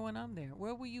 you'll be there when I'm there.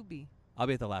 Where will you be? I'll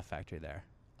be at the Laugh Factory there.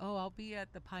 Oh, I'll be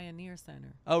at the Pioneer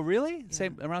Center. Oh, really? Yeah.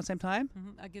 Around the same time?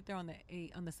 I get there on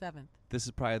the 7th. This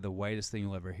is probably the whitest thing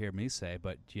you'll ever hear me say,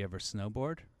 but do you ever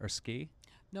snowboard or ski?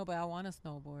 No, but I want to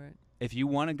snowboard. If you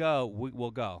want to go,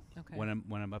 we'll go. Okay.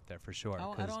 When I'm up there for sure.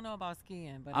 I don't know about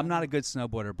skiing, but I'm not a good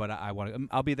snowboarder, but I want to.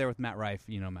 I'll be there with Matt Rife.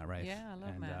 You know Matt Rife. Yeah, I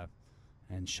love Matt.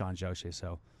 And Sean Joshi.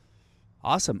 So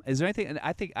awesome. Is there anything? And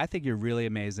I think you're really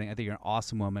amazing. I think you're an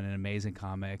awesome woman, an amazing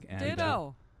comic. And,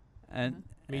 Ditto. And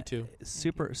me too.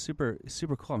 Super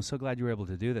cool. I'm so glad you were able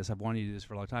to do this. I've wanted to do this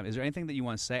for a long time. Is there anything that you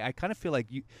want to say? I kind of feel like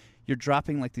you're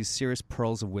dropping like these serious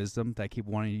pearls of wisdom that I keep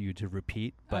wanting you to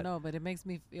repeat. But I know, but it makes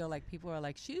me feel like people are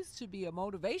like, she should be a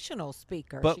motivational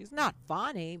speaker. But she's not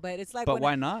funny, but it's like. But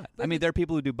why not? I mean, there are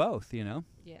people who do both. Yeah, and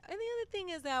the other thing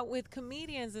is that with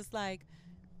comedians, it's like,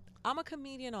 I'm a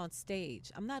comedian on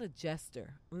stage. I'm not a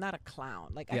jester. I'm not a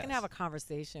clown. Like, I can have a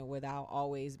conversation without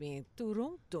always being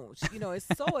it's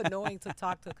so annoying to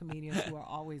talk to comedians who are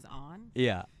always on.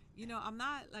 Yeah. I'm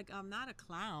not a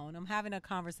clown. I'm having a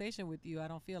conversation with you. I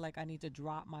don't feel like I need to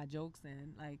drop my jokes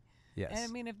in. Like, yes. And I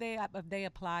mean, if they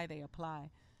apply, they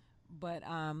apply. But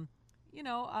all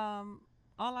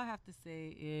I have to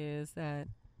say is that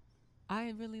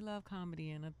I really love comedy,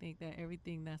 and I think that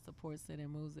everything that supports it and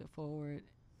moves it forward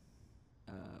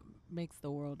makes the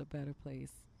world a better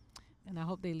place. And I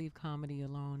hope they leave comedy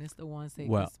alone. It's the one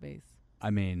sacred space. I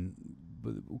mean,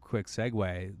 quick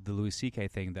segue, the Louis C.K.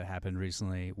 thing that happened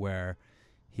recently, where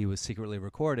he was secretly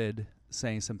recorded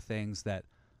saying some things that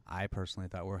I personally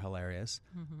thought were hilarious.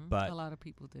 But a lot of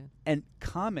people did. And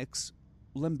comics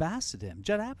lambasted him.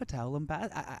 Judd Apatow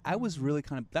lambasted. I was really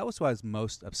that was what I was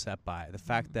most upset by. The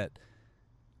fact that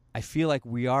I feel like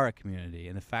we are a community,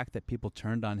 and the fact that people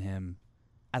turned on him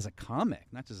as a comic,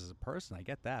 not just as a person. I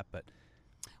get that, but.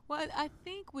 Well, I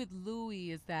think with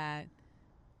Louis is that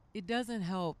it doesn't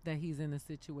help that he's in the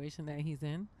situation that he's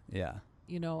in. Yeah.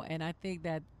 And I think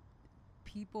that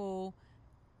people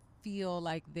feel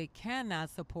like they cannot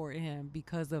support him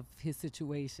because of his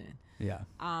situation. Yeah.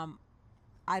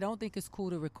 I don't think it's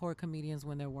cool to record comedians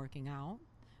when they're working out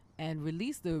and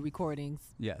release the recordings.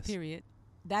 Yes. Period.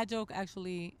 That joke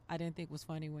actually I didn't think was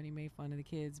funny when he made fun of the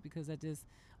kids, because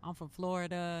I'm from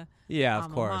Florida. Yeah, I'm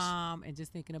of course. a mom, and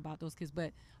just thinking about those kids.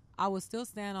 But I would still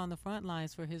stand on the front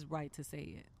lines for his right to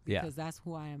say it, because that's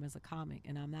who I am as a comic,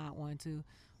 and I'm not one to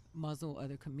muzzle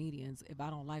other comedians. If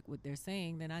I don't like what they're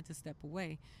saying, then I just step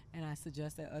away, and I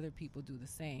suggest that other people do the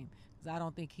same, because I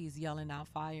don't think he's yelling out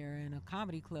fire in a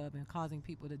comedy club and causing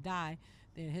people to die.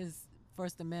 Then his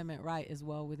First Amendment right is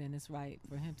well within his right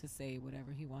for him to say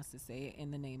whatever he wants to say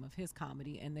in the name of his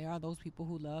comedy, and there are those people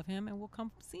who love him and will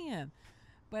come see him.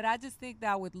 But I just think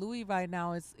that with Louis right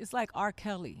now, it's like R.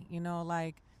 Kelly,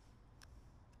 like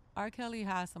R. Kelly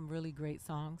has some really great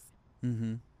songs,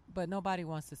 but nobody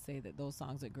wants to say that those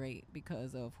songs are great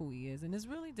because of who he is, and it's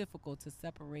really difficult to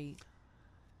separate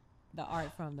the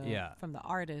art from the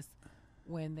artist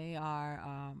when they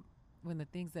are when the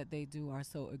things that they do are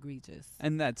so egregious.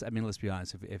 And that's, I mean, let's be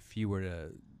honest. If you were to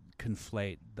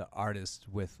conflate the artist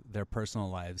with their personal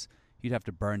lives, you'd have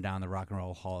to burn down the Rock and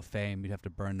Roll Hall of Fame. You'd have to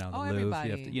burn down the Louvre. Everybody.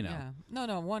 You'd have to, Yeah.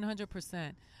 No,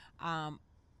 100%.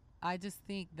 I just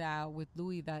think that with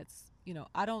Louis, that's,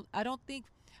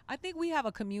 I think we have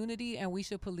a community and we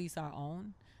should police our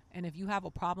own. And if you have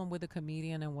a problem with a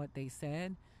comedian and what they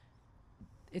said,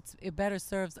 it better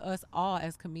serves us all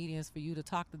as comedians for you to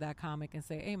talk to that comic and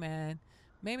say, hey, man,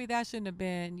 maybe that shouldn't have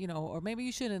been, or maybe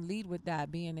you shouldn't lead with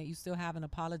that, being that you still haven't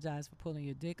apologized for pulling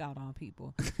your dick out on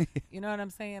people. You know what I'm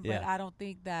saying? Yeah. But I don't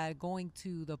think that going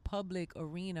to the public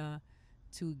arena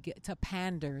to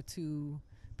pander to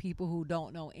people who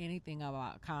don't know anything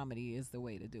about comedy is the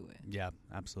way to do it. Yeah,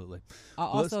 absolutely. I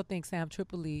also think Sam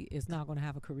Tripoli is not going to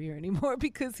have a career anymore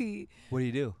because What do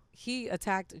you do? he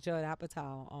attacked Judd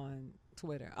Apatow on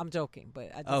Twitter. I'm joking,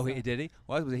 but I just Did he?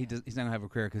 Well, he's not going to have a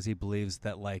career because he believes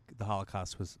that, like, the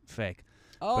Holocaust was fake.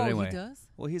 Oh, but anyway, he does?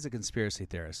 Well, he's a conspiracy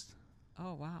theorist.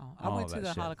 Oh, wow. I All went of to that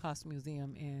the shit. Holocaust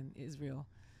Museum in Israel,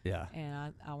 Yeah.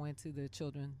 and I went to the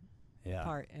children Yeah.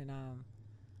 part, and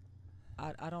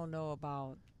I don't know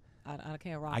about I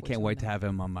can't rock. I with can't you wait on to that. have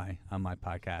him on my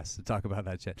podcast to talk about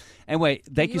that shit. Anyway,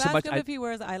 thank Can you so much. Ask him if he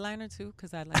wears eyeliner too,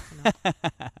 because I'd like to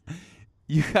know.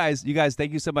 You guys,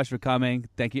 thank you so much for coming.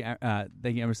 Thank you,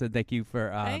 Emerson. Thank you for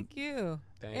Thank you,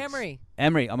 Thanks.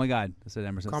 Emery. Oh my God, I said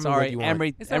Emerson. Call me what Sorry, you want.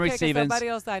 Emery. It's Emery okay, 'cause Stevens. somebody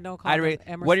else I know called Ida, him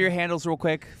Emerson. what are your handles, real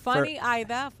quick? Funny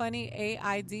Aida, funny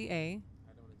AIDA,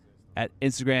 At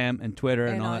Instagram and Twitter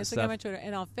and and all on that Instagram stuff. and Twitter,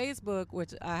 and on Facebook,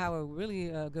 which I have a really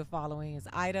good following, is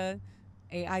Aida,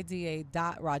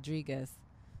 AIDA.Rodriguez.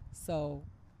 So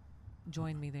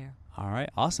join me there. All right,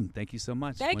 awesome. Thank you so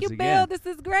much. Thank once you, again. Bill. This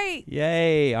is great.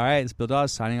 Yay! All right, it's Bill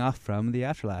Dawes signing off from the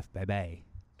Afterlaugh. Bye bye.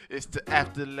 It's the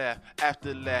Afterlaugh,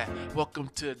 Afterlaugh. Welcome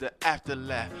to the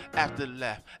Afterlaugh,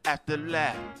 Afterlaugh,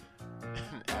 Afterlaugh.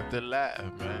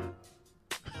 Afterlaugh, man.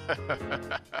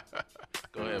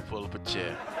 Go ahead, pull up a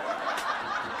chair.